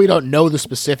although we don't know the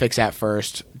specifics at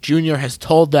first, Junior has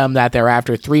told them that they're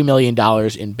after $3 million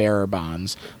in bearer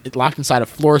bonds, locked inside a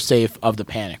floor safe of the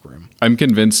panic room. I'm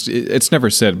convinced, it's never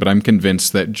said, but I'm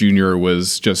convinced that Junior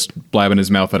was just blabbing his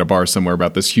mouth at a bar somewhere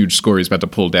about this huge score he's about to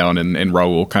pull down, and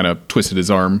Raul kind of twisted his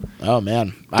arm. Oh,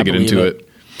 man. To get into it.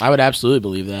 I would absolutely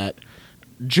believe that.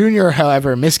 Junior,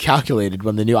 however, miscalculated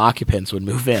when the new occupants would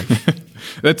move in.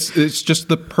 It's just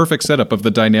the perfect setup of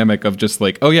the dynamic of just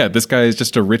like, oh yeah, this guy is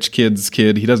just a rich kid's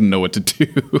kid. He doesn't know what to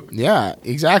do. Yeah,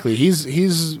 exactly.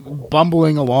 He's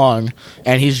bumbling along,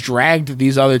 and he's dragged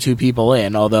these other two people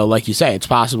in. Although, like you say, it's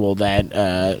possible that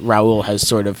Raul has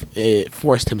sort of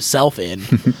forced himself in.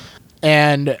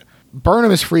 And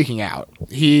Burnham is freaking out.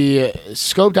 He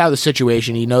scoped out the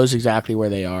situation. He knows exactly where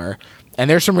they are. And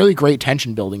there's some really great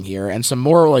tension building here and some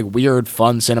more like weird,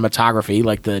 fun cinematography,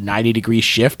 like the 90-degree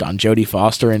shift on Jodie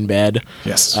Foster in bed.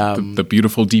 Yes, the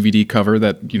beautiful DVD cover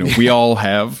that we all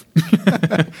have.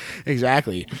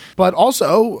 Exactly. But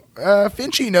also,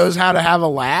 Finchie knows how to have a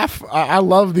laugh. I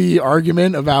love the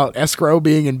argument about escrow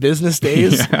being in business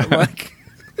days. Yeah. Like,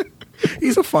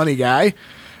 he's a funny guy.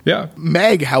 Yeah.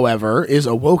 Meg, however, is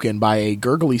awoken by a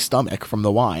gurgly stomach from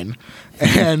the wine,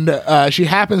 and she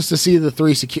happens to see the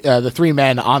three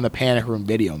men on the panic room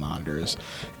video monitors,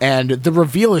 and the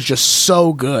reveal is just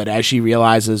so good as she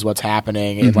realizes what's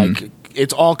happening. And like,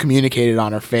 it's all communicated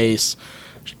on her face.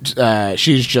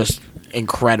 She's just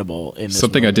incredible in this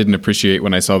Something movie. I didn't appreciate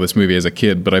when I saw this movie as a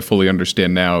kid, but I fully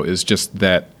understand now, is just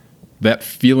that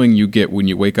feeling you get when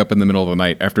you wake up in the middle of the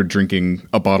night after drinking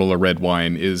a bottle of red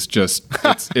wine is just,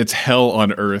 it's hell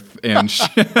on earth. And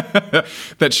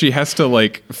that she has to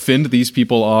like fend these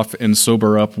people off and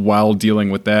sober up while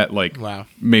dealing with that. Like, wow.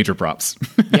 Major props.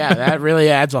 Yeah, that really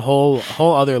adds a whole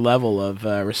other level of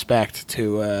respect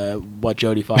to what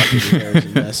Jodie Foster deserves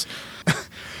in this.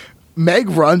 Meg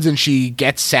runs and she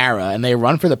gets Sarah, and they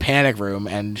run for the panic room,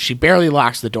 and she barely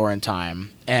locks the door in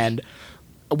time. And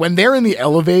when they're in the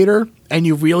elevator and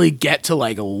you really get to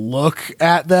like look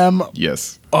at them.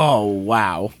 Yes. Oh,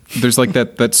 wow. There's like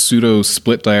that pseudo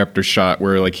split diopter shot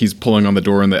where like he's pulling on the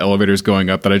door and the elevator's going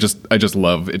up that I just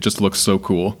love. It just looks so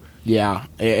cool. Yeah,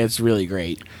 it's really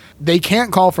great. They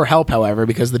can't call for help, however,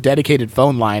 because the dedicated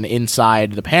phone line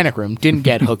inside the panic room didn't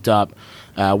get hooked up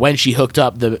when she hooked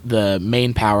up the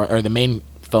main power or the main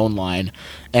phone line.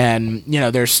 And,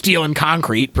 they're steel and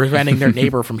concrete, preventing their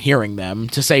neighbor from hearing them,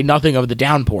 to say nothing of the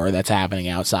downpour that's happening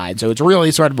outside. So it's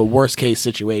really sort of a worst-case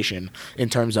situation in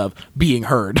terms of being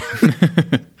heard.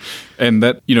 And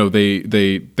that,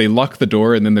 they lock the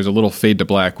door, and then there's a little fade to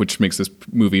black, which makes this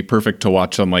movie perfect to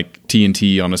watch on, like,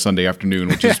 TNT on a Sunday afternoon,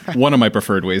 which is one of my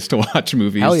preferred ways to watch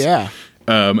movies. Hell yeah.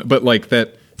 But, like,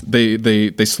 that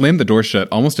they slam the door shut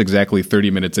almost exactly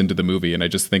 30 minutes into the movie, and I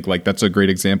just think, like, that's a great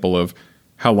example of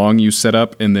how long you set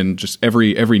up, and then just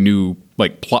every new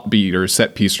like plot beat or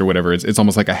set piece or whatever, it's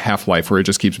almost like a Half-Life where it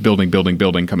just keeps building,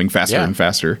 coming faster and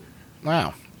faster.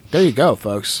 Wow. There you go,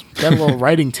 folks. Got a little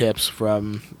writing tips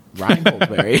from Ryan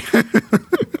Goldsberry.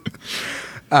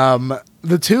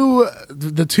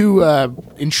 The two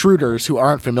intruders who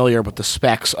aren't familiar with the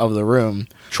specs of the room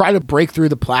try to break through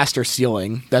the plaster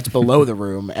ceiling that's below the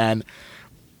room, and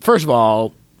first of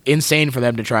all, insane for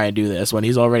them to try and do this when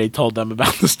he's already told them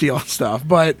about the steel and stuff.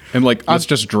 But and like, let's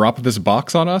just drop this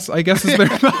box on us, I guess is their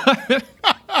thought.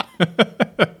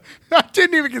 I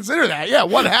didn't even consider that. Yeah,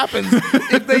 what happens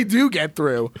if they do get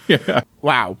through? Yeah.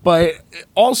 Wow. But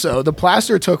also, the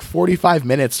plaster took 45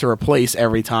 minutes to replace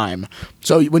every time.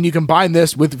 So when you combine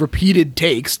this with repeated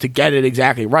takes to get it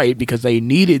exactly right, because they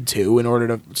needed to in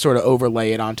order to sort of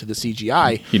overlay it onto the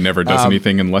CGI. He never does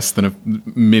anything in less than a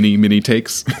many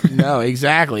takes. No,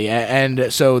 exactly.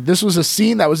 And so this was a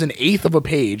scene that was an eighth of a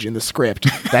page in the script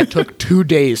that took 2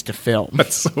 days to film.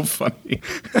 That's so funny.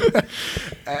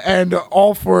 And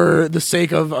all for the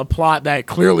sake of a plot that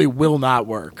clearly will not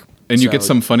work. And you get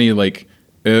some funny, like,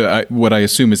 what I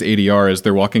assume is ADR as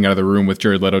they're walking out of the room with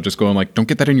Jared Leto just going like, don't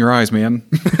get that in your eyes, man.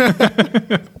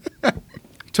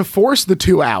 To force the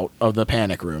two out of the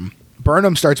panic room,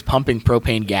 Burnham starts pumping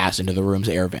propane gas into the room's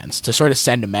air vents to sort of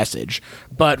send a message.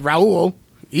 But Raoul,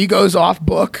 he goes off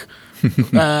book.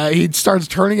 He starts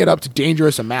turning it up to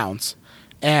dangerous amounts.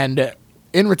 And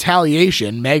in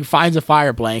retaliation, Meg finds a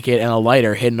fire blanket and a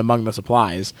lighter hidden among the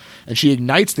supplies, and she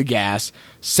ignites the gas,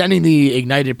 sending the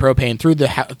ignited propane through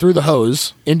the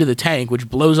hose into the tank, which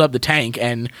blows up the tank.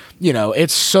 And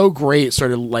it's so great,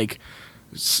 sort of like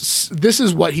this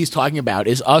is what he's talking about,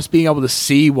 is us being able to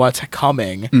see what's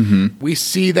coming. Mm-hmm. We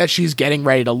see that she's getting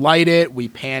ready to light it. We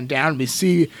pan down. We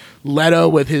see Leto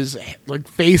with his like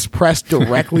face pressed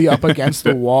directly up against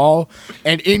the wall,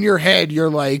 and in your head, you're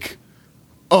like,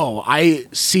 oh, I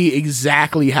see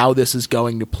exactly how this is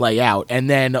going to play out. And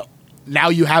then now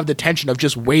you have the tension of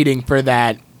just waiting for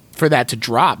that to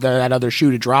drop, that other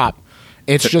shoe to drop.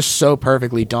 It's just so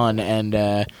perfectly done.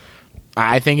 And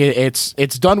I think it's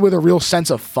done with a real sense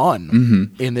of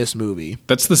fun in this movie.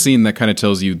 That's the scene that kind of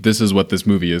tells you this is what this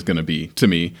movie is going to be to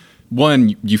me.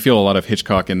 One, you feel a lot of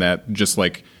Hitchcock in that, just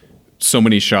like so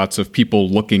many shots of people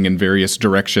looking in various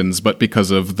directions, but because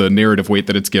of the narrative weight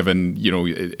that it's given,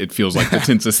 it feels like the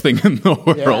tensest thing in the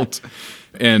world.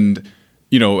 Yeah. And,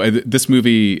 this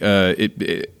movie,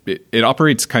 it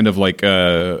operates kind of like,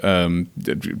 I'm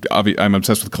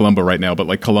obsessed with Columbo right now, but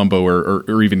like Columbo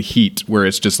or even Heat, where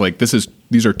it's just like,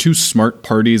 these are two smart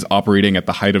parties operating at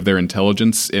the height of their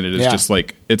intelligence. And it is just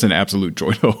like, it's an absolute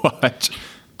joy to watch.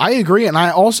 I agree, and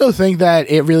I also think that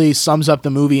it really sums up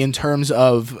the movie in terms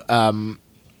of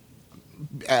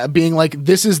being like,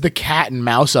 this is the cat and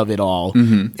mouse of it all.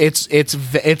 Mm-hmm.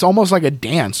 It's almost like a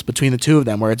dance between the two of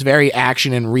them, where it's very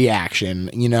action and reaction.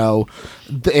 You know,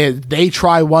 they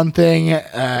try one thing,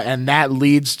 and that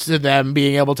leads to them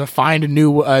being able to find a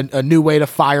new way to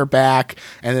fire back,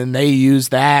 and then they use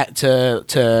that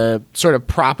to sort of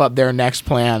prop up their next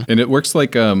plan. And it works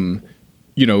like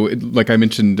you know, like I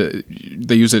mentioned,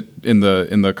 they use it in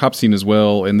the cop scene as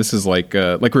well. And this is like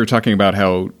we were talking about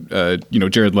how you know,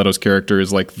 Jared Leto's character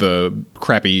is like the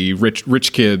crappy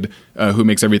rich kid who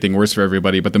makes everything worse for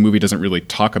everybody. But the movie doesn't really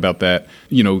talk about that.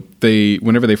 You know,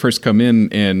 whenever they first come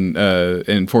in,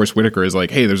 and Forrest Whitaker is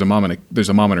like, hey, there's a mom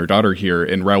and her daughter here,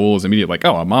 and Raoul is immediately like,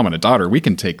 oh, a mom and a daughter, we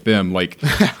can take them. Like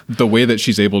the way that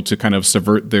she's able to kind of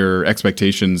subvert their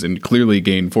expectations and clearly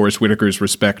gain Forrest Whitaker's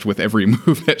respect with every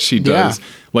move that she does. Yeah.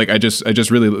 Like I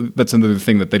just really, that's another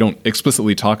thing that they don't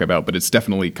explicitly talk about, but it's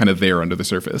definitely kind of there under the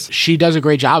surface. She does a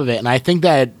great job of it, and I think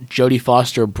that Jodie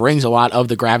Foster brings a lot of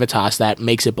the gravitas that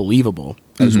makes it believable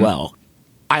as well.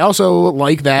 I also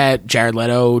like that Jared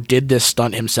Leto did this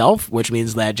stunt himself, which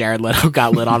means that Jared Leto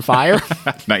got lit on fire.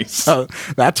 Nice. So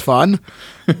that's fun.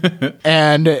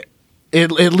 And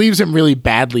it leaves him really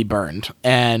badly burned,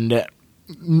 and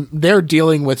they're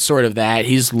dealing with sort of that.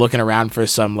 He's looking around for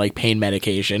some like pain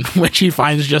medication, which he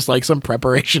finds just like some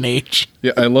Preparation H.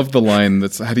 Yeah, I love the line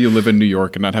that's, how do you live in New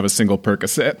York and not have a single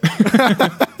Percocet?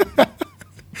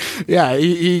 Yeah,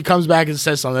 he comes back and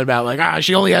says something about like,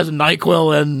 she only has a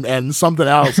NyQuil and something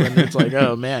else. And it's like,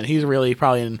 oh man, he's really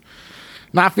probably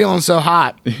not feeling so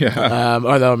hot. Yeah.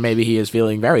 Although maybe he is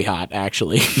feeling very hot,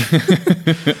 actually.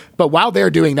 But while they're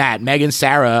doing that, Meg and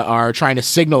Sarah are trying to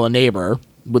signal a neighbor.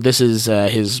 This is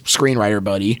his screenwriter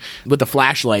buddy with the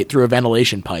flashlight through a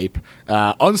ventilation pipe.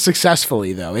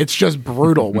 Unsuccessfully, though. It's just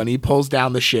brutal when he pulls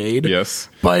down the shade. Yes.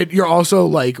 But you're also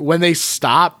like, when they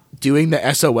stop doing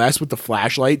the SOS with the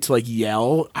flashlight to like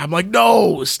yell, I'm like,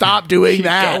 no, stop doing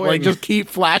that. Going. Like, just keep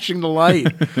flashing the light.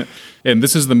 And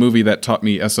this is the movie that taught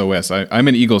me SOS. I'm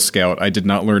an Eagle Scout. I did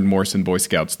not learn Morse in Boy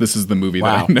Scouts. This is the movie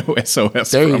that I know SOS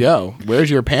there from. You go.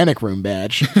 Where's your panic room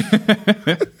badge?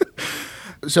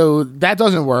 So that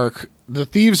doesn't work. The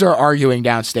thieves are arguing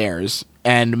downstairs,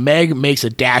 and Meg makes a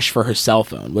dash for her cell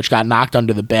phone, which got knocked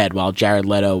under the bed while Jared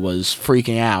Leto was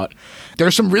freaking out.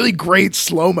 There's some really great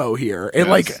slow-mo here. It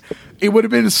would have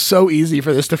been so easy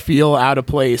for this to feel out of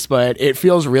place, but it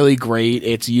feels really great.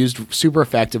 It's used super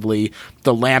effectively.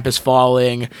 The lamp is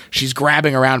falling. She's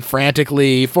grabbing around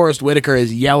frantically. Forrest Whitaker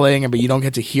is yelling, but you don't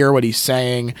get to hear what he's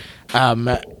saying.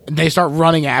 They start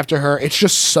running after her. It's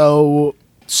just so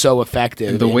effective.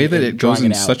 And the way that it goes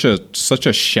in such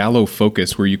a shallow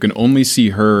focus where you can only see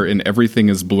her and everything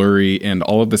is blurry and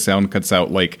all of the sound cuts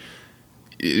out, like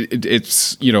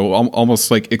it's, you know,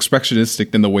 almost like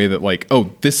expressionistic in the way that like,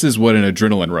 oh, this is what an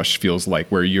adrenaline rush feels like,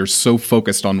 where you're so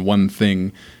focused on one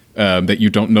thing that you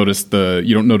don't notice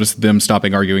them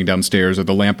stopping arguing downstairs or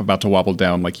the lamp about to wobble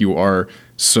down. Like you are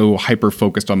so hyper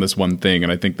focused on this one thing.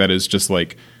 And I think that is just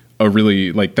like a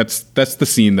really, like, that's the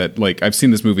scene that, like, I've seen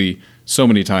this movie so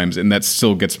many times and that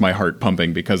still gets my heart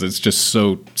pumping because it's just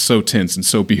so tense and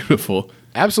so beautiful.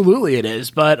 Absolutely it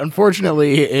is, but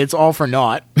unfortunately it's all for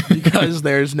naught because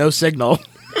there's no signal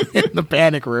in the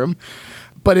panic room.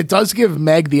 But it does give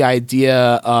Meg the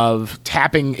idea of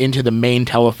tapping into the main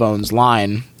telephone's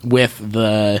line with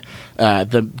the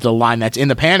line that's in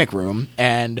the panic room,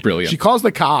 and Brilliant. She calls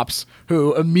the cops,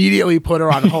 who immediately put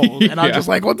her on hold. And I'm just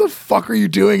like, what the fuck are you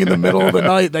doing in the middle of the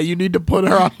night that you need to put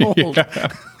her on hold?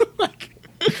 Yeah.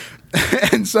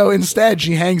 And so instead,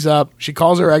 she hangs up. She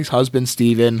calls her ex-husband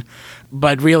Steven,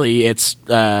 but really it's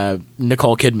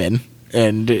Nicole Kidman.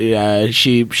 And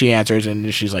she answers,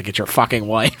 and she's like, "It's your fucking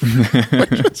wife,"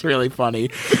 which is really funny.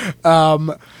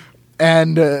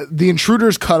 And the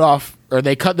intruders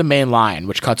they cut the main line,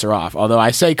 which cuts her off. Although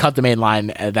I say cut the main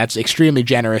line, that's extremely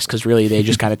generous because really they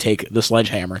just kind of take the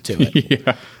sledgehammer to it.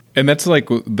 Yeah, and that's like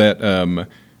that.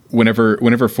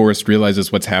 Whenever Forrest realizes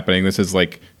what's happening, this is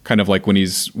like kind of like when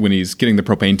he's getting the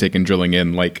propane tank and drilling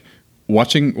in, like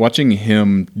watching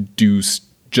him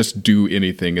just do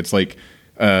anything. It's like.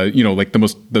 Like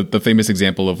the famous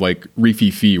example of like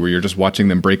Reefy, where you're just watching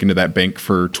them break into that bank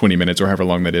for 20 minutes or however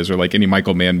long that is, or like any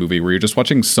Michael Mann movie where you're just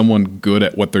watching someone good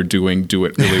at what they're doing do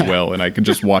it really well, and I can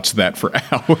just watch that for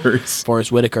hours.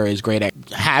 Forrest Whitaker is great at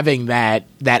having that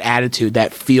attitude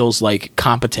that feels like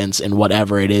competence in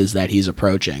whatever it is that he's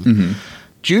approaching. Mm-hmm.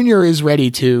 Junior is ready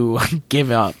to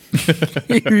give up.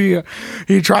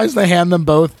 He tries to hand them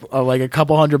both like a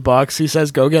couple $100. He says,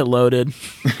 "Go get loaded,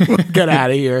 get out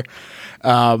of here."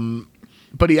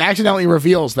 but he accidentally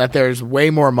reveals that there's way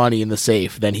more money in the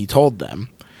safe than he told them.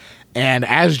 And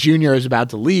as Junior is about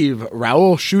to leave,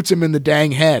 Raul shoots him in the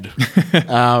dang head.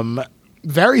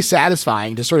 Very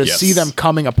satisfying to sort of see them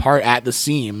coming apart at the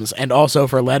seams, and also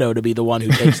for Leto to be the one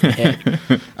who takes the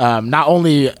hit. Not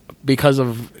only because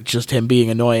of just him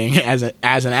being annoying as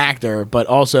an actor, but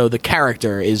also the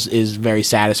character is very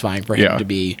satisfying for him to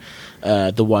be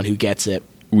the one who gets it.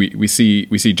 We see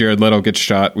Jared Leto get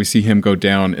shot. We see him go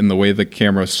down, and the way the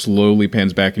camera slowly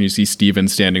pans back, and you see Steven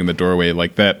standing in the doorway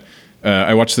like that.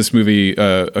 I watched this movie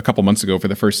a couple months ago for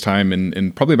the first time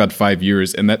in probably about 5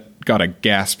 years, and that got a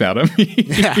gasp out of me.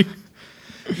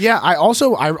 Yeah, I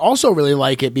also really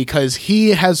like it because he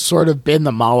has sort of been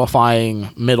the mollifying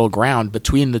middle ground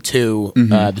between the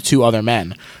two other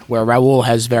men, where Raul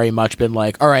has very much been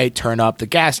like, all right, turn up the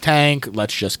gas tank,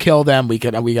 let's just kill them. We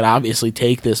could obviously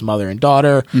take this mother and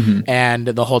daughter, and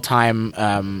the whole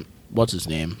time, what's his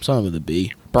name? Something with a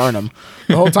B. Burnham.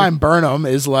 The whole time Burnham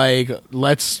is like,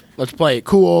 let's play it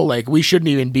cool. Like, we shouldn't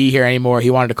even be here anymore. He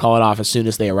wanted to call it off as soon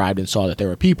as they arrived and saw that there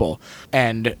were people.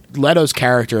 And Leto's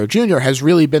character, Junior, has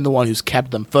really been the one who's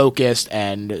kept them focused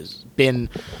and been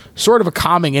sort of a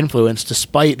calming influence,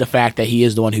 despite the fact that he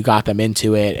is the one who got them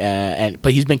into it.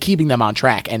 But he's been keeping them on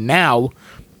track. And now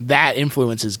that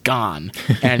influence is gone,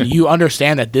 and you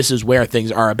understand that this is where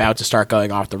things are about to start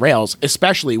going off the rails,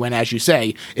 especially when, as you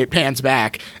say, it pans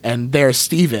back and there's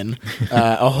Steven.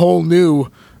 A whole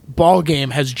new ball game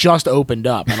has just opened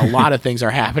up, and a lot of things are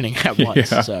happening at once.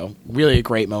 So really a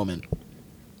great moment.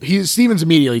 Steven's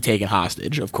immediately taken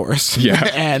hostage, of course.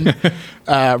 And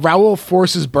Raul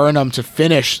forces Burnham to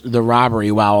finish the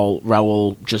robbery while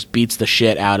Raul just beats the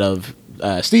shit out of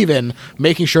Steven,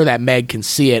 making sure that Meg can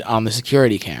see it on the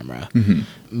security camera.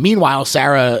 Meanwhile,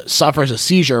 Sarah suffers a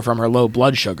seizure from her low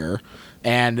blood sugar,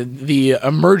 and the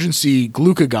emergency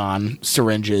glucagon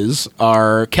syringes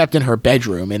are kept in her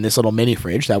bedroom in this little mini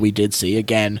fridge that we did see.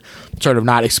 Again, sort of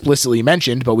not explicitly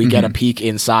mentioned, but we get a peek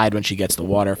inside when she gets the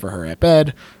water for her at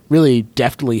bed. Really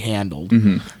deftly handled.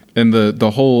 And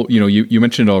the whole, you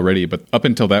mentioned it already, but up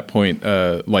until that point,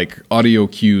 like audio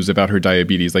cues about her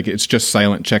diabetes, like it's just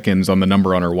silent check-ins on the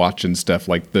number on her watch and stuff.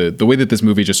 Like the way that this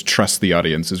movie just trusts the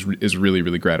audience is really,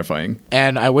 really gratifying.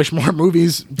 And I wish more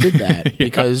movies did that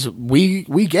because we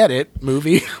get it,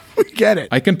 movie. We get it.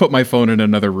 I can put my phone in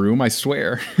another room, I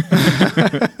swear.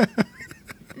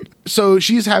 So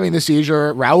she's having the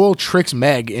seizure. Raul tricks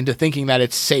Meg into thinking that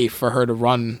it's safe for her to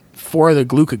run for the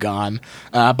glucagon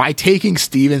by taking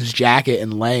Steven's jacket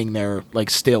and laying there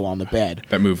like still on the bed.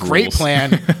 That move Great rules.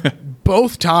 plan.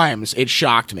 Both times it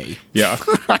shocked me. Yeah.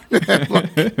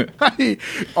 I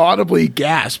audibly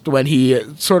gasped when he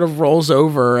sort of rolls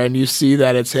over and you see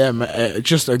that it's him.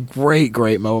 Just a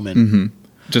great moment.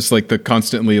 Just like the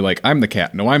constantly like, I'm the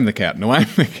cat, no, I'm the cat, no, I'm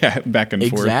the cat, back and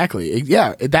forth. Exactly.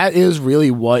 Yeah, that is really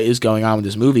what is going on with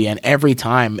this movie, and every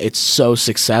time it's so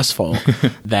successful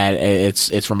that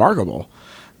it's remarkable.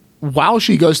 While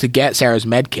she goes to get Sarah's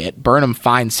med kit, Burnham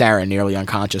finds Sarah nearly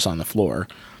unconscious on the floor,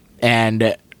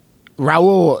 and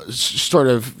Raul sort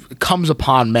of comes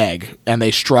upon Meg, and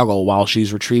they struggle while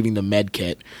she's retrieving the med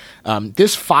kit.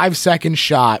 This 5-second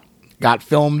shot got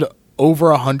filmed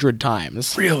over 100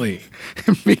 times. Really?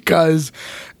 Because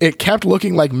it kept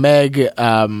looking like Meg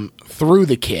threw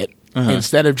the kit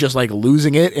instead of just like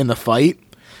losing it in the fight.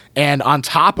 And on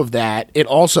top of that, it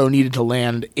also needed to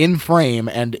land in frame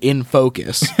and in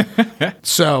focus.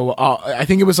 So I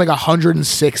think it was like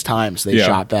 106 times they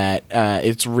shot that.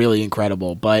 It's really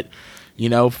incredible. But,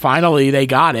 finally they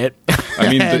got it. I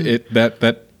mean,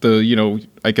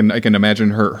 I can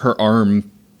imagine her arm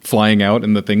flying out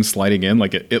and the thing sliding in,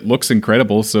 like it looks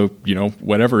incredible. So,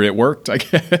 whatever, it worked, I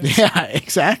guess. Yeah,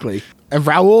 exactly. And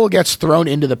Raul gets thrown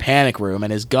into the panic room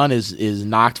and his gun is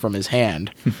knocked from his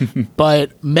hand.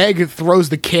 But Meg throws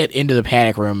the kit into the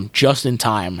panic room just in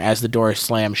time as the door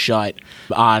slams shut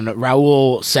on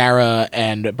Raul, Sarah,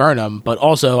 and Burnham, but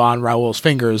also on Raul's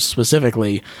fingers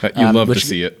specifically. You love to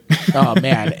see it. Oh,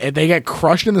 man. They get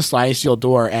crushed in the sliding steel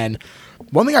door. And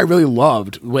one thing I really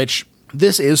loved, which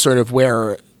this is sort of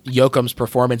where Yoakum's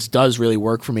performance does really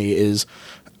work for me, is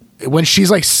when she's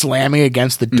like slamming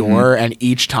against the door and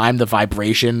each time the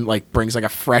vibration like brings like a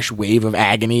fresh wave of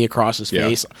agony across his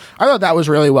face. I thought that was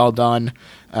really well done,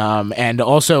 and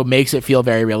also makes it feel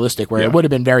very realistic, where it would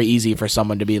have been very easy for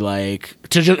someone to be like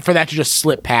for that to just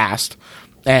slip past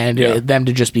and them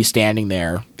to just be standing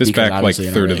there. This back like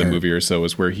third of the movie or so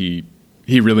is where he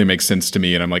really makes sense to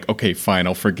me, and I'm like, okay, fine,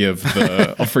 I'll forgive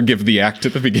the act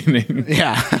at the beginning.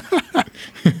 Yeah.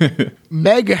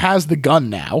 Meg has the gun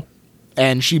now,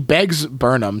 And she begs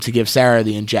Burnham to give Sarah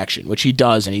the injection, which he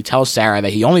does, and he tells Sarah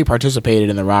that he only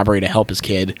participated in the robbery to help his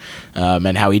kid,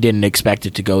 and how he didn't expect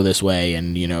it to go this way,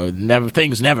 and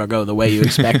things never go the way you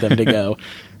expect them to go.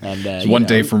 And it's one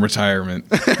day from retirement.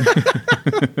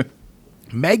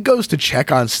 Meg goes to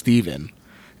check on Steven,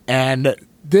 and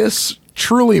this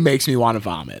truly makes me want to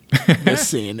vomit, this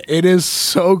scene. It is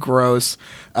so gross.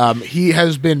 He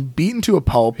has been beaten to a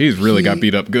pulp. He's really got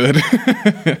beat up good.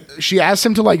 She asks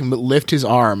him to lift his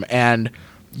arm, and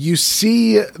you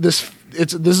see this.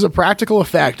 This is a practical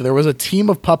effect. There was a team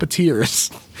of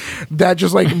puppeteers that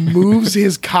just moves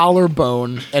his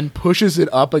collarbone and pushes it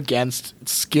up against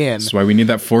skin. That's why we need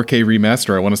that 4K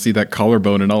remaster. I want to see that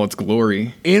collarbone in all its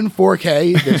glory. In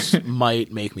 4K, this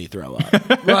might make me throw up.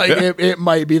 It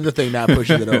might be the thing that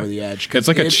pushes it over the edge. It's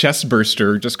like a chest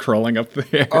burster just crawling up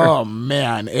there. Oh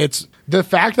man, it's the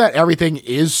fact that everything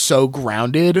is so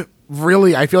grounded.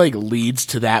 Really, I feel leads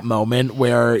to that moment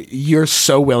where you're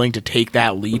so willing to take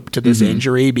that leap to this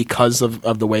injury because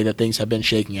of the way that things have been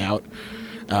shaking out.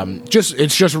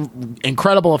 It's just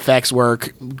incredible effects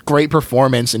work, great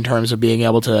performance in terms of being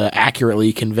able to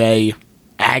accurately convey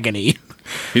agony.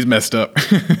 He's messed up.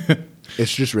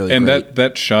 It's just really and great.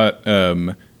 that shot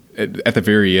at the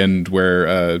very end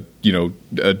where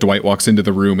Dwight walks into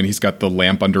the room and he's got the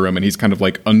lamp under him and he's kind of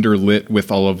underlit with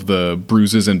all of the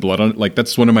bruises and blood on it.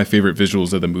 That's one of my favorite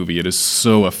visuals of the movie. It is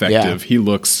so effective. Yeah. He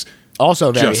looks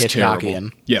also very just Hitchcockian.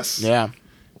 Terrible. Yes. Yeah.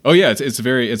 Oh yeah, it's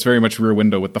very much Rear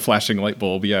Window with the flashing light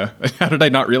bulb. Yeah. How did I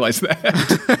not realize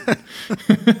that?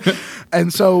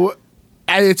 And so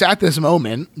it's at this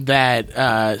moment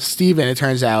that Steven, it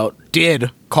turns out, did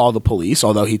call the police,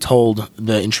 although he told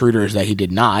the intruders that he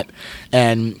did not.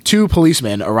 And 2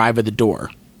 policemen arrive at the door.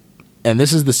 And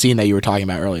this is the scene that you were talking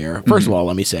about earlier. First of all,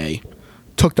 let me say,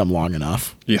 took them long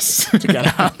enough. Yes. To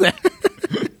get out there.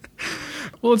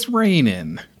 Well, it's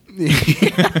raining.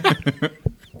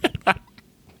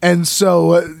 And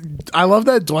so I love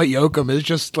that Dwight Yoakam is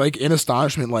just in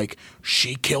astonishment,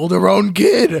 she killed her own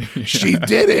kid. Yeah. She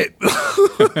did it.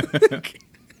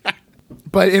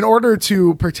 But in order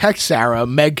to protect Sarah,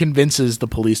 Meg convinces the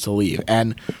police to leave.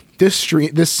 And this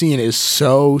scene is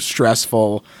so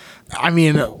stressful. I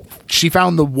mean, she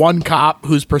found the one cop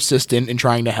who's persistent in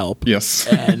trying to help. Yes.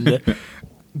 And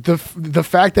the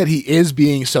fact that he is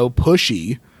being so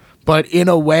pushy, but in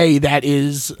a way that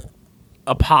is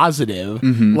a positive,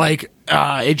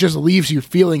 it just leaves you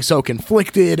feeling so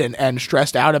conflicted and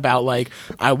stressed out about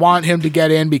I want him to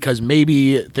get in because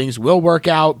maybe things will work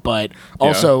out, but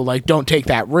also don't take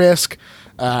that risk.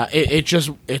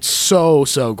 It's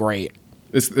so great.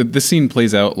 This scene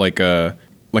plays out almost like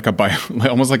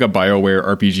a BioWare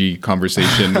RPG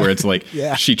conversation where it's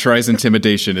she tries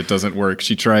intimidation, it doesn't work.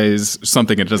 She tries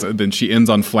something, it doesn't. Then she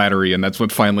ends on flattery, and that's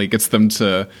what finally gets them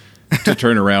to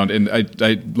turn around. And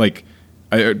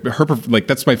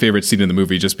that's my favorite scene in the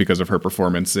movie just because of her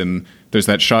performance. And there's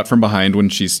that shot from behind when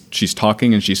she's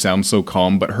talking and she sounds so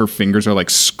calm, but her fingers are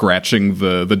scratching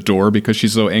the door because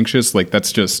she's so anxious. I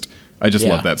just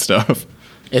love that stuff.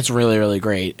 It's really, really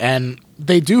great. And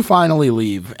they do finally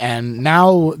leave. And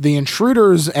now the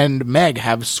intruders and Meg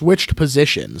have switched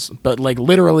positions, but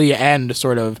literally and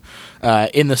sort of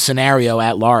in the scenario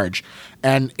at large.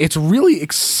 And it's really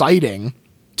exciting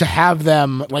to have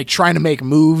them trying to make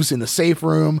moves in the safe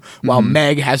room while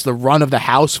Meg has the run of the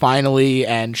house finally,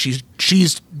 and she's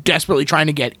desperately trying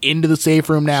to get into the safe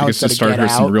room now. She gets to start her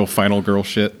some real final girl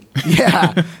shit.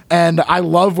 Yeah, and I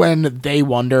love when they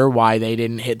wonder why they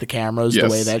didn't hit the cameras the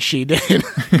way that she did,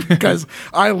 because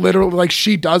I literally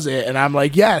she does it, and I'm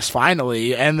yes,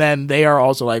 finally, and then they are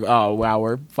also oh wow,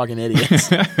 we're fucking idiots.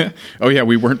 Oh yeah,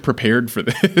 we weren't prepared for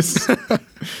this.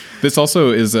 This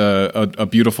also is a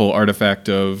beautiful artifact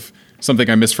of something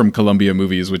I miss from Columbia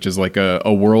movies, which is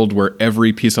a world where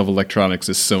every piece of electronics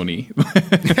is Sony.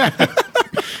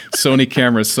 Sony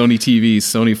cameras, Sony TVs,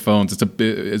 Sony phones.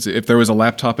 If there was a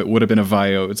laptop, it would have been a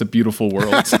Vio. It's a beautiful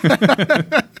world.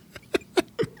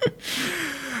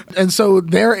 And so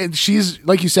she's,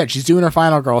 like you said, she's doing her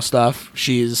final girl stuff.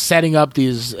 She's setting up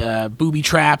these booby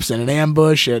traps and an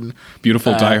ambush. And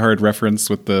beautiful Die Hard reference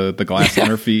with the glass on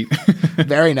her feet.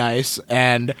 Very nice.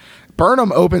 And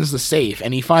Burnham opens the safe,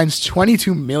 and he finds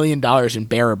 $22 million in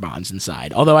bearer bonds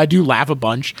inside. Although I do laugh a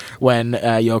bunch when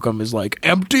Yoakam is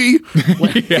empty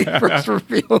when he first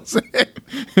reveals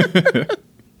it.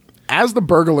 As the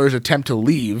burglars attempt to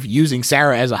leave, using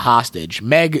Sarah as a hostage,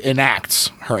 Meg enacts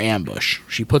her ambush.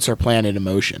 She puts her plan into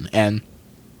motion, and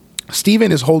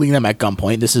Steven is holding them at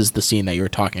gunpoint. This is the scene that you were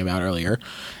talking about earlier.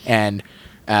 And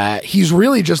he's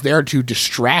really just there to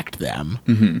distract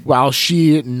them while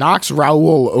she knocks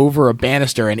Raul over a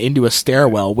banister and into a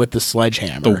stairwell with the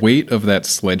sledgehammer. The weight of that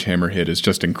sledgehammer hit is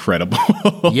just incredible.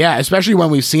 Yeah, especially when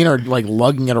we've seen her like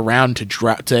lugging it around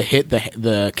to hit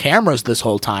the cameras this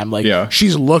whole time. Like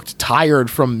she's looked tired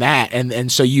from that,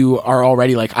 and so you are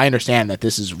already like, I understand that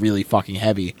this is really fucking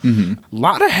heavy. A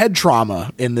lot of head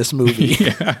trauma in this movie.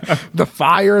 The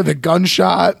fire, the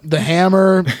gunshot, the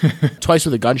hammer, twice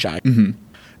with a gunshot.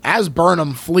 As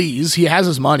Burnham flees, he has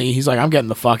his money. He's like, I'm getting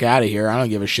the fuck out of here. I don't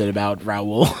give a shit about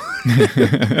Raul.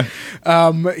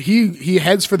 He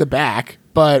heads for the back,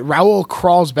 but Raul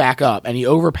crawls back up and he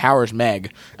overpowers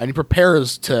Meg and he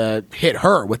prepares to hit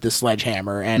her with the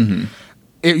sledgehammer. And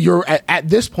you're at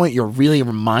this point, you're really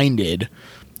reminded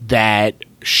that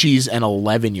she's an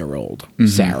 11-year-old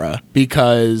Sarah,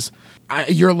 because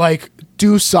you're like,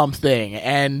 do something.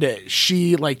 And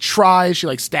she like tries, she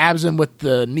like stabs him with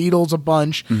the needles a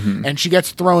bunch, and she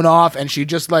gets thrown off, and she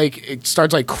just like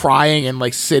starts like crying and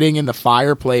like sitting in the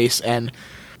fireplace, and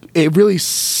it really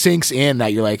sinks in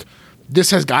that you're like, this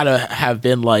has got to have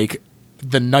been like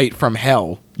the night from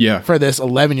hell for this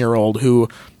 11-year-old who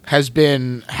has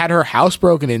had her house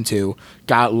broken into,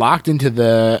 got locked into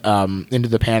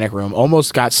the panic room,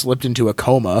 almost got slipped into a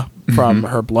coma from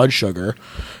her blood sugar,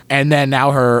 and then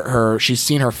now she's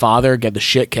seen her father get the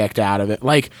shit kicked out of it.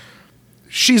 Like,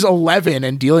 she's 11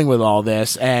 and dealing with all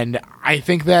this, and I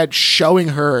think that showing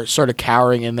her sort of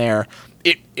cowering in there,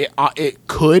 it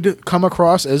could come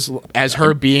across as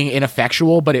her being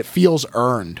ineffectual, but it feels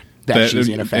earned that she's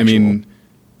ineffectual. I mean,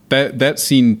 that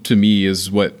scene to me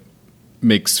is what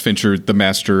makes Fincher the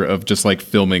master of just like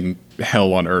filming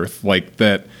hell on earth. Like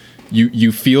that,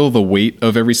 you feel the weight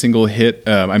of every single hit.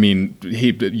 I mean,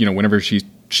 whenever she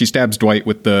stabs Dwight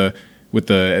with the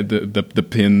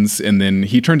pins, and then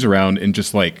he turns around and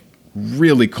just like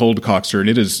really cold cocks her, and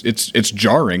it's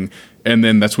jarring. And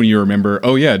then that's when you remember,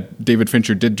 oh yeah, David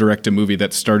Fincher did direct a movie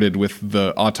that started with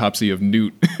the autopsy of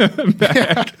Newt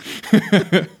back.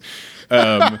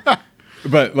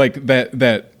 But like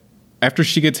that after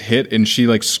she gets hit and she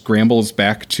like scrambles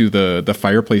back to the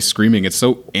fireplace screaming, it's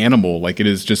so animal. Like it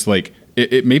is just like,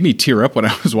 it made me tear up when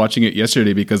I was watching it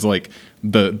yesterday, because like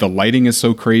the lighting is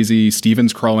so crazy.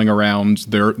 Steven's crawling around.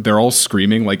 They're all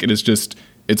screaming. Like it is just,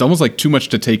 it's almost like too much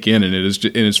to take in. And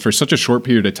it's for such a short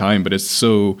period of time, but it's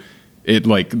so,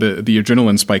 like the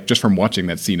adrenaline spike just from watching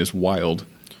that scene is wild.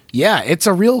 Yeah, it's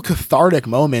a real cathartic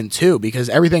moment too, because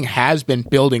everything has been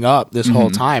building up this whole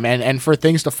time, and for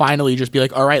things to finally just be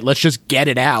like, all right, let's just get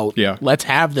it out. Yeah. Let's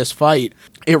have this fight.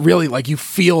 It really, like, you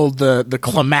feel the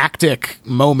climactic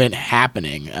moment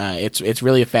happening. It's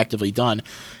really effectively done.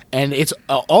 And it's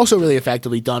also really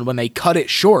effectively done when they cut it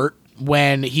short,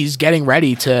 when he's getting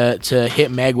ready to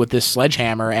hit Meg with this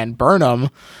sledgehammer, and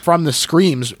Burnham, from the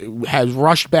screams, has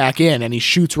rushed back in, and he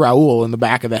shoots Raul in the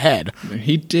back of the head.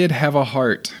 He did have a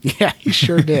heart. Yeah, he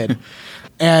sure did.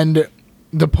 And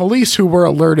the police, who were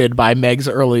alerted by Meg's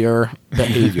earlier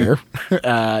behavior,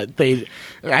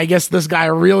 I guess this guy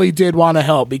really did want to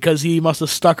help, because he must have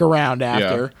stuck around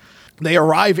after. Yeah. They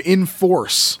arrive in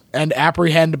force and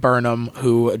apprehend Burnham,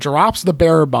 who drops the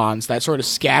bearer bonds that sort of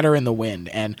scatter in the wind.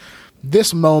 And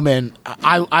this moment,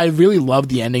 I really love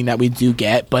the ending that we do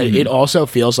get, but it also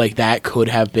feels like that could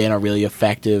have been a really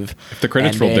effective If the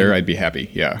credits rolled there, I'd be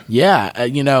happy. Yeah. Yeah.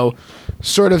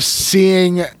 Sort of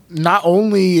seeing not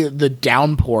only the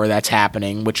downpour that's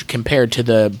happening, which compared to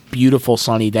the beautiful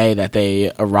sunny day that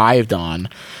they arrived on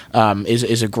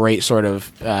is a great sort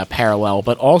of parallel,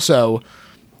 but also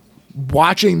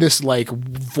watching this like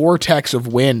vortex of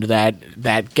wind that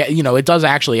it does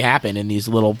actually happen in these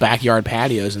little backyard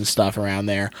patios and stuff around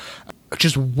there,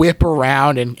 just whip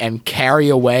around and carry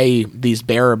away these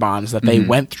bearer bonds that they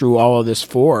went through all of this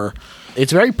for.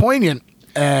 It's very poignant,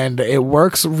 and it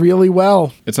works really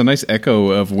well. It's a nice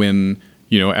echo of when,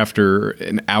 after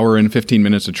an hour and 15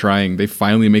 minutes of trying, they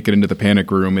finally make it into the panic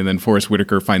room, and then Forrest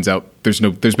Whitaker finds out there's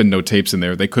been no tapes in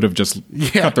there. They could have just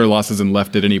cut their losses and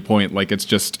left at any point. Like, it's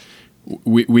just,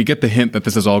 we get the hint that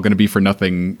this is all going to be for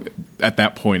nothing at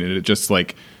that point, and it just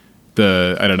like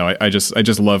I don't know. I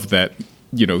just love that,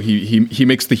 he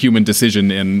makes the human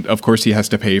decision, and of course he has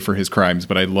to pay for his crimes.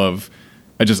 But I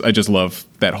just love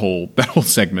that whole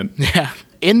segment. Yeah.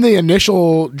 In the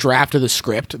initial draft of the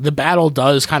script, the battle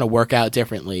does kind of work out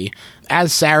differently.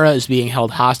 As Sarah is being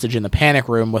held hostage in the panic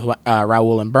room with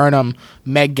Raul and Burnham,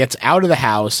 Meg gets out of the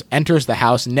house, enters the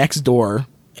house next door,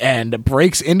 and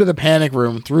breaks into the panic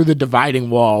room through the dividing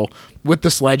wall with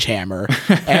the sledgehammer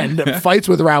and fights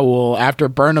with Raoul after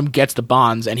Burnham gets the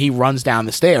bonds and he runs down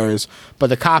the stairs. But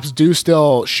the cops do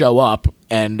still show up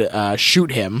and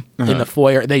shoot him in the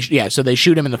foyer. So they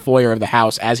shoot him in the foyer of the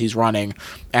house as he's running,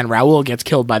 and Raoul gets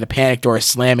killed by the panic door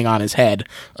slamming on his head,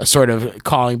 sort of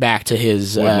calling back to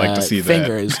his like to see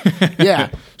fingers. Yeah.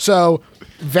 So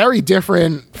very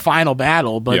different final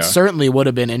battle, but certainly would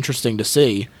have been interesting to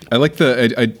see. I like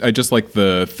I just like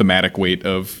the thematic weight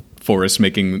of Forrest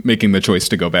making the choice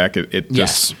to go back. It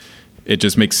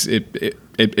just makes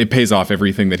it pays off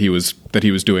everything that he was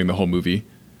doing the whole movie.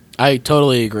 I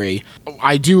totally agree.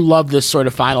 I do love this sort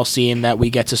of final scene that we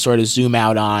get to sort of zoom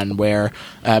out on, where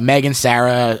Meg and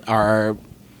Sarah are.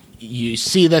 You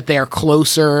see that they're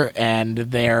closer and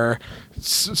they're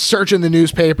searching the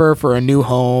newspaper for a new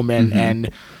home, and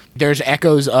there's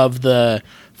echoes of the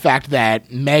fact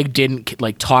that Meg didn't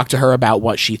talk to her about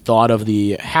what she thought of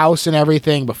the house and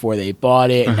everything before they bought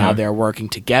it, and now they're working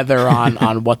together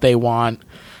on what they want.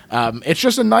 It's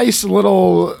just a nice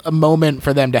little moment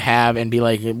for them to have and be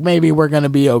like, maybe we're going to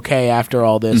be okay after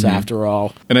all this, after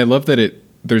all. And I love that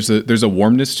there's a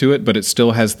warmness to it, but it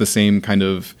still has the same kind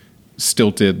of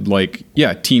stilted,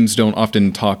 teens don't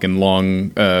often talk in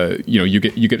long, you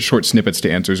get short snippets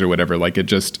to answers or whatever.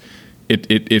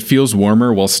 It feels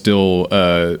warmer while still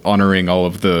honoring all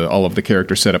of the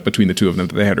character setup between the two of them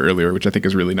that they had earlier, which I think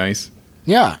is really nice.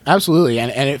 Yeah, absolutely.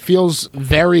 And it feels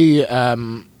very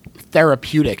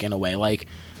therapeutic in a way, like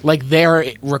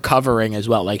they're recovering as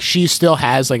well. Like she still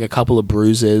has a couple of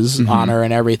bruises on her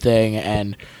and everything,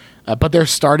 and but they're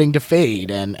starting to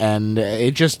fade, and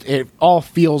it all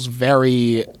feels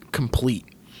very complete.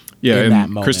 Yeah,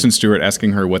 and Kristen Stewart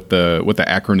asking her what the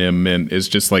acronym meant is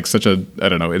just such a, I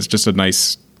don't know, it's just a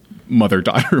nice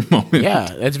mother-daughter moment.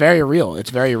 Yeah, it's very real. It's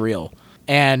very real.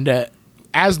 And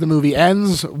as the movie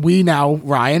ends, we now,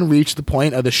 Ryan, reach the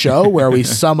point of the show where we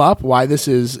sum up why this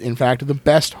is, in fact, the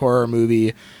best horror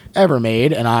movie ever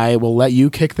made, and I will let you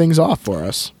kick things off for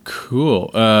us.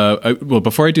 Cool. Well,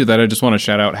 before I do that, I just want to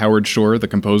shout out Howard Shore, the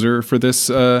composer for this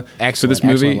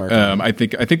movie. I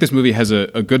think this movie has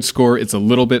a good score. It's a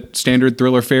little bit standard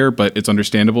thriller fare, but it's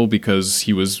understandable because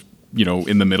he was,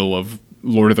 in the middle of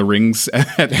Lord of the Rings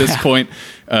at this point.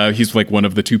 He's one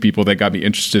of the two people that got me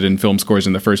interested in film scores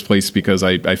in the first place, because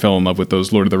I fell in love with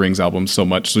those Lord of the Rings albums so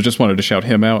much. So just wanted to shout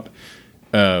him out.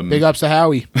 Big ups to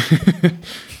Howie.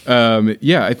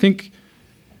 I think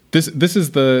this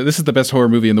is the best horror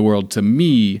movie in the world to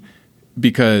me,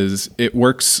 because it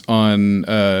works on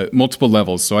multiple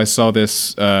levels. So I saw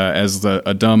this as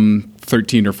a dumb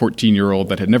 13 or 14-year-old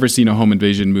that had never seen a home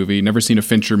invasion movie, never seen a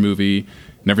Fincher movie,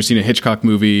 never seen a Hitchcock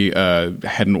movie,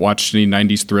 hadn't watched any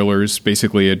 90s thrillers.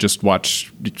 Basically, I just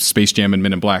watched Space Jam and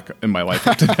Men in Black in my life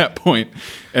up to that point,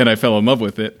 and I fell in love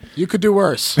with it. You could do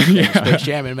worse. Space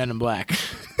Jam and Men in Black.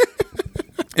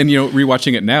 And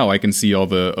rewatching it now, I can see all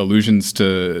the allusions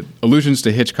to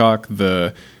Hitchcock,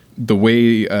 the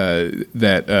way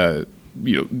that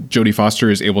Jodie Foster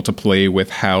is able to play with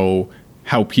how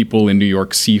people in New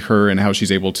York see her, and how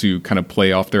she's able to kind of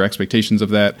play off their expectations of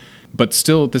that. But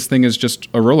still, this thing is just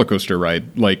a roller coaster ride.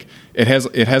 It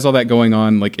has all that going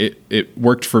on. It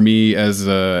worked for me as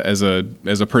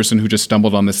a person who just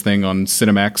stumbled on this thing on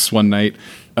Cinemax one night,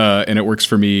 and it works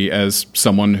for me as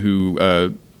someone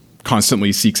who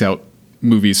constantly seeks out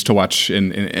movies to watch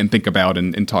and think about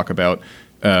and talk about.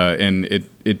 And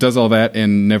it does all that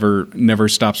and never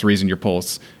stops raising your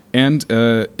pulse. And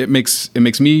it makes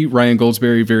me, Ryan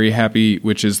Goldsberry, very happy,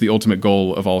 which is the ultimate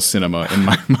goal of all cinema in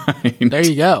my mind. There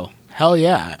you go. Hell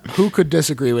yeah. Who could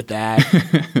disagree with that?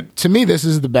 To me, this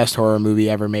is the best horror movie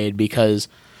ever made, because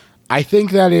I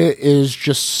think that it is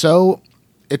just so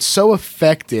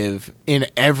effective in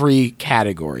every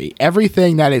category.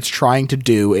 Everything that it's trying to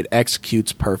do, it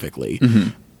executes perfectly.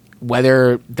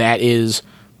 Whether that is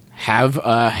have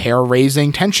a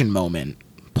hair-raising tension moment,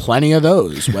 plenty of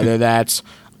those. Whether that's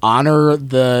honor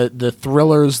the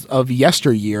thrillers of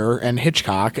yesteryear and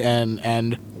Hitchcock,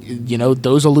 and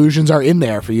those illusions are in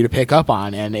there for you to pick up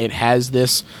on. And it has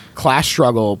this class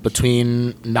struggle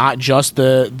between not just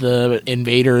the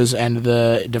invaders and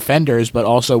the defenders, but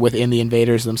also within the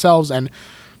invaders themselves. And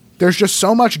there's just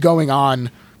so much going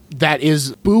on that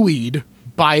is buoyed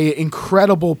by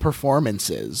incredible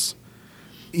performances.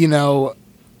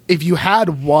 If you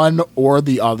had one or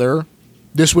the other,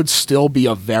 this would still be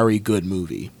a very good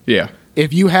movie. Yeah.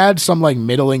 If you had some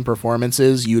middling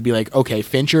performances, you would be like, okay,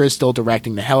 Fincher is still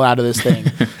directing the hell out of this thing.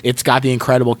 It's got the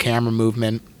incredible camera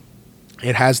movement.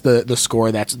 It has the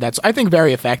score that's I think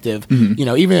very effective. You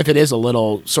know, even if it is a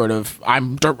little sort of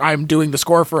I'm doing the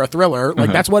score for a thriller,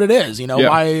 like that's what it is. You know,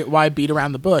 why beat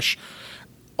around the bush?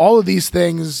 All of these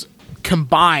things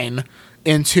combine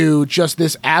into just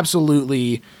this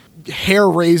absolutely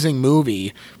hair-raising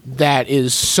movie that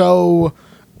is so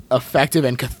effective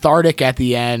and cathartic at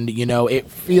the end. You know, it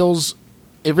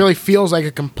really feels like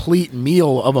a complete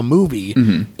meal of a movie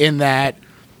in that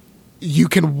you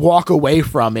can walk away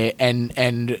from it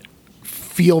and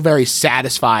feel very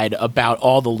satisfied about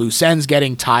all the loose ends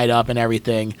getting tied up and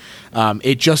everything.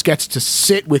 It just gets to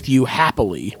sit with you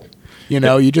happily. You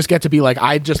know, you just get to be like,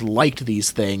 I just liked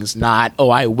these things, not, oh,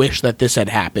 I wish that this had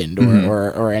happened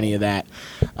or any of that.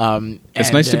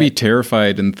 It's nice to be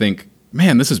terrified and think,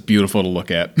 man, this is beautiful to look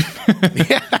at.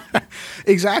 Yeah,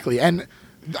 exactly. And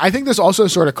I think this also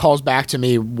sort of calls back to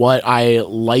me what I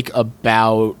like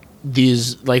about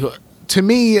these, like, to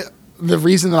me, the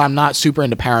reason that I'm not super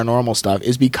into paranormal stuff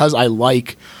is because I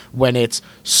like when it's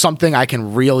something I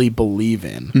can really believe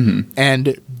in.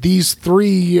 And these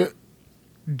three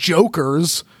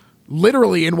jokers,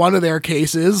 literally in one of their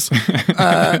cases,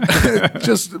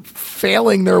 just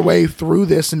failing their way through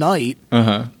this night,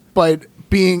 but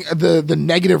being the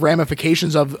negative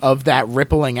ramifications of that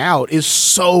rippling out is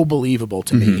so believable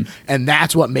to me. And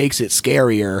that's what makes it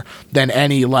scarier than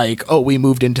any, like, oh, we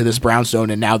moved into this brownstone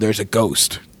and now there's a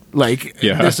ghost. Like,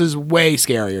 this is way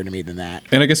scarier to me than that.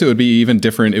 And I guess it would be even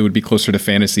different. It would be closer to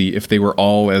fantasy if they were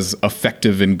all as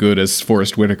effective and good as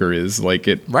Forrest Whitaker is. Like,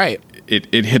 it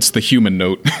hits the human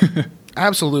note.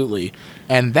 Absolutely.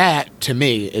 And that, to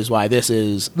me, is why this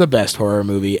is the best horror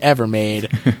movie ever made.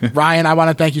 Ryan, I want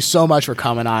to thank you so much for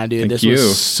coming on, dude. This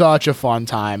was such a fun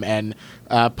time. And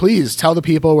please tell the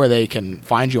people where they can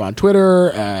find you on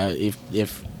Twitter.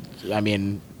 If I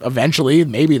mean, eventually,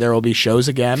 maybe there will be shows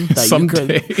again. That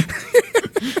someday.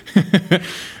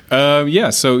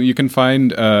 So you can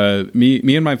find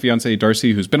me and my fiance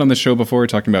Darcy, who's been on this show before,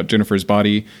 talking about Jennifer's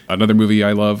Body, another movie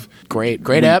I love. Great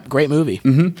movie.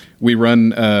 We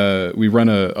run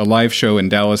a live show in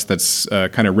Dallas that's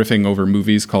kind of riffing over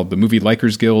movies called the Movie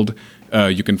Likers Guild.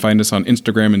 You can find us on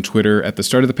Instagram and Twitter. At the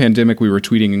start of the pandemic, we were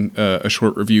tweeting a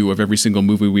short review of every single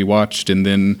movie we watched, and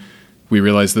then we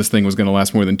realized this thing was going to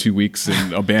last more than 2 weeks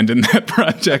and abandoned that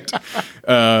project.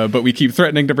 But we keep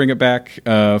threatening to bring it back.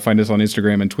 Find us on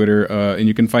Instagram and Twitter. And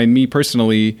you can find me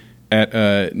personally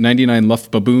at 99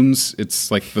 Luff Baboons. It's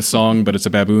like the song, but it's a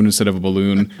baboon instead of a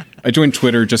balloon. I joined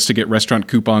Twitter just to get restaurant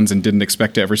coupons and didn't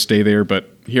expect to ever stay there. But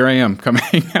here I am. Come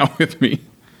hang out with me.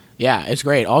 Yeah, it's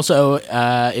great. Also,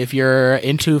 if you're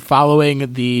into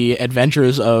following the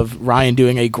adventures of Ryan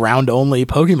doing a ground-only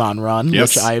Pokemon run,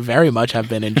 which I very much have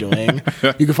been enjoying,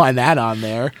 you can find that on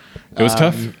there. It was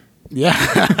tough. Yeah,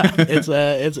 it's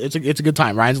a good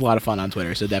time. Ryan's a lot of fun on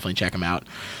Twitter, so definitely check him out.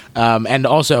 And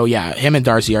also, him and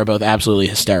Darcy are both absolutely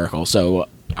hysterical. So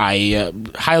I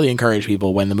highly encourage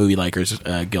people, when the Movie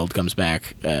Likers Guild comes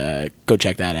back, go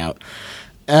check that out.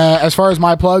 As far as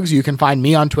my plugs, you can find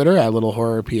me on Twitter at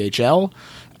LittleHorrorPHL.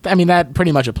 I mean, that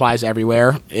pretty much applies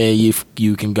everywhere.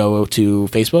 You can go to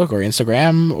Facebook or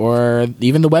Instagram or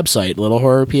even the website,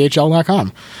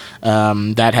 littlehorrorphl.com.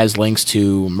 That has links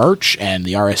to merch and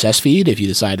the RSS feed if you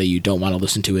decide that you don't want to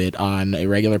listen to it on a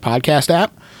regular podcast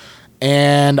app.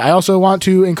 And I also want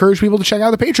to encourage people to check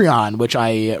out the Patreon, which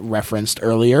I referenced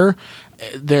earlier.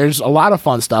 There's a lot of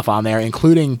fun stuff on there,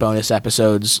 including bonus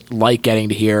episodes, like getting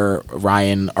to hear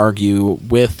Ryan argue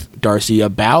with Darcy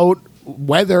about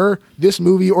whether this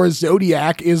movie or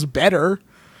Zodiac is better.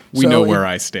 We know where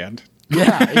I stand.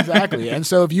 Yeah, exactly. And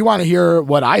so if you want to hear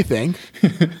what I think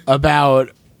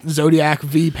about Zodiac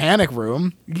v Panic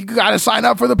Room, you got to sign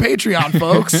up for the Patreon,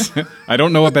 folks. I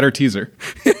don't know a better teaser.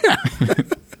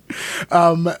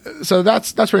 So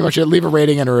that's pretty much it. Leave a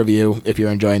rating and a review if you're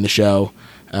enjoying the show.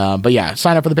 But yeah,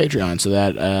 sign up for the Patreon so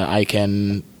that I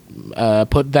can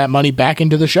put that money back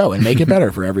into the show and make it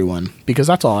better for everyone, because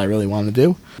that's all I really want to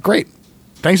do. Great.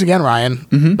 Thanks again,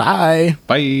 Ryan. Bye.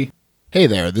 Bye. Hey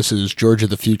there, this is George of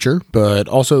the future, but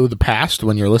also the past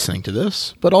when you're listening to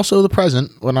this, but also the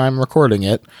present when I'm recording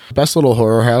it. Best Little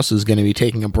Horror House is going to be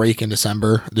taking a break in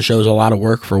December. The show's a lot of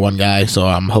work for one guy, so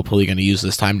I'm hopefully going to use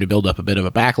this time to build up a bit of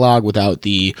a backlog without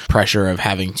the pressure of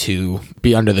having to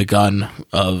be under the gun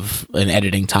of an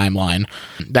editing timeline.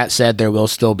 That said, there will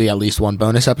still be at least one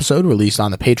bonus episode released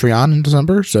on the Patreon in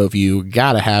December, so if you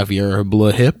gotta have your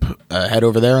blah hip, head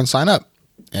over there and sign up.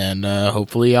 And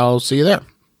hopefully I'll see you there.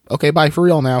 Okay, bye for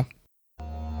real now.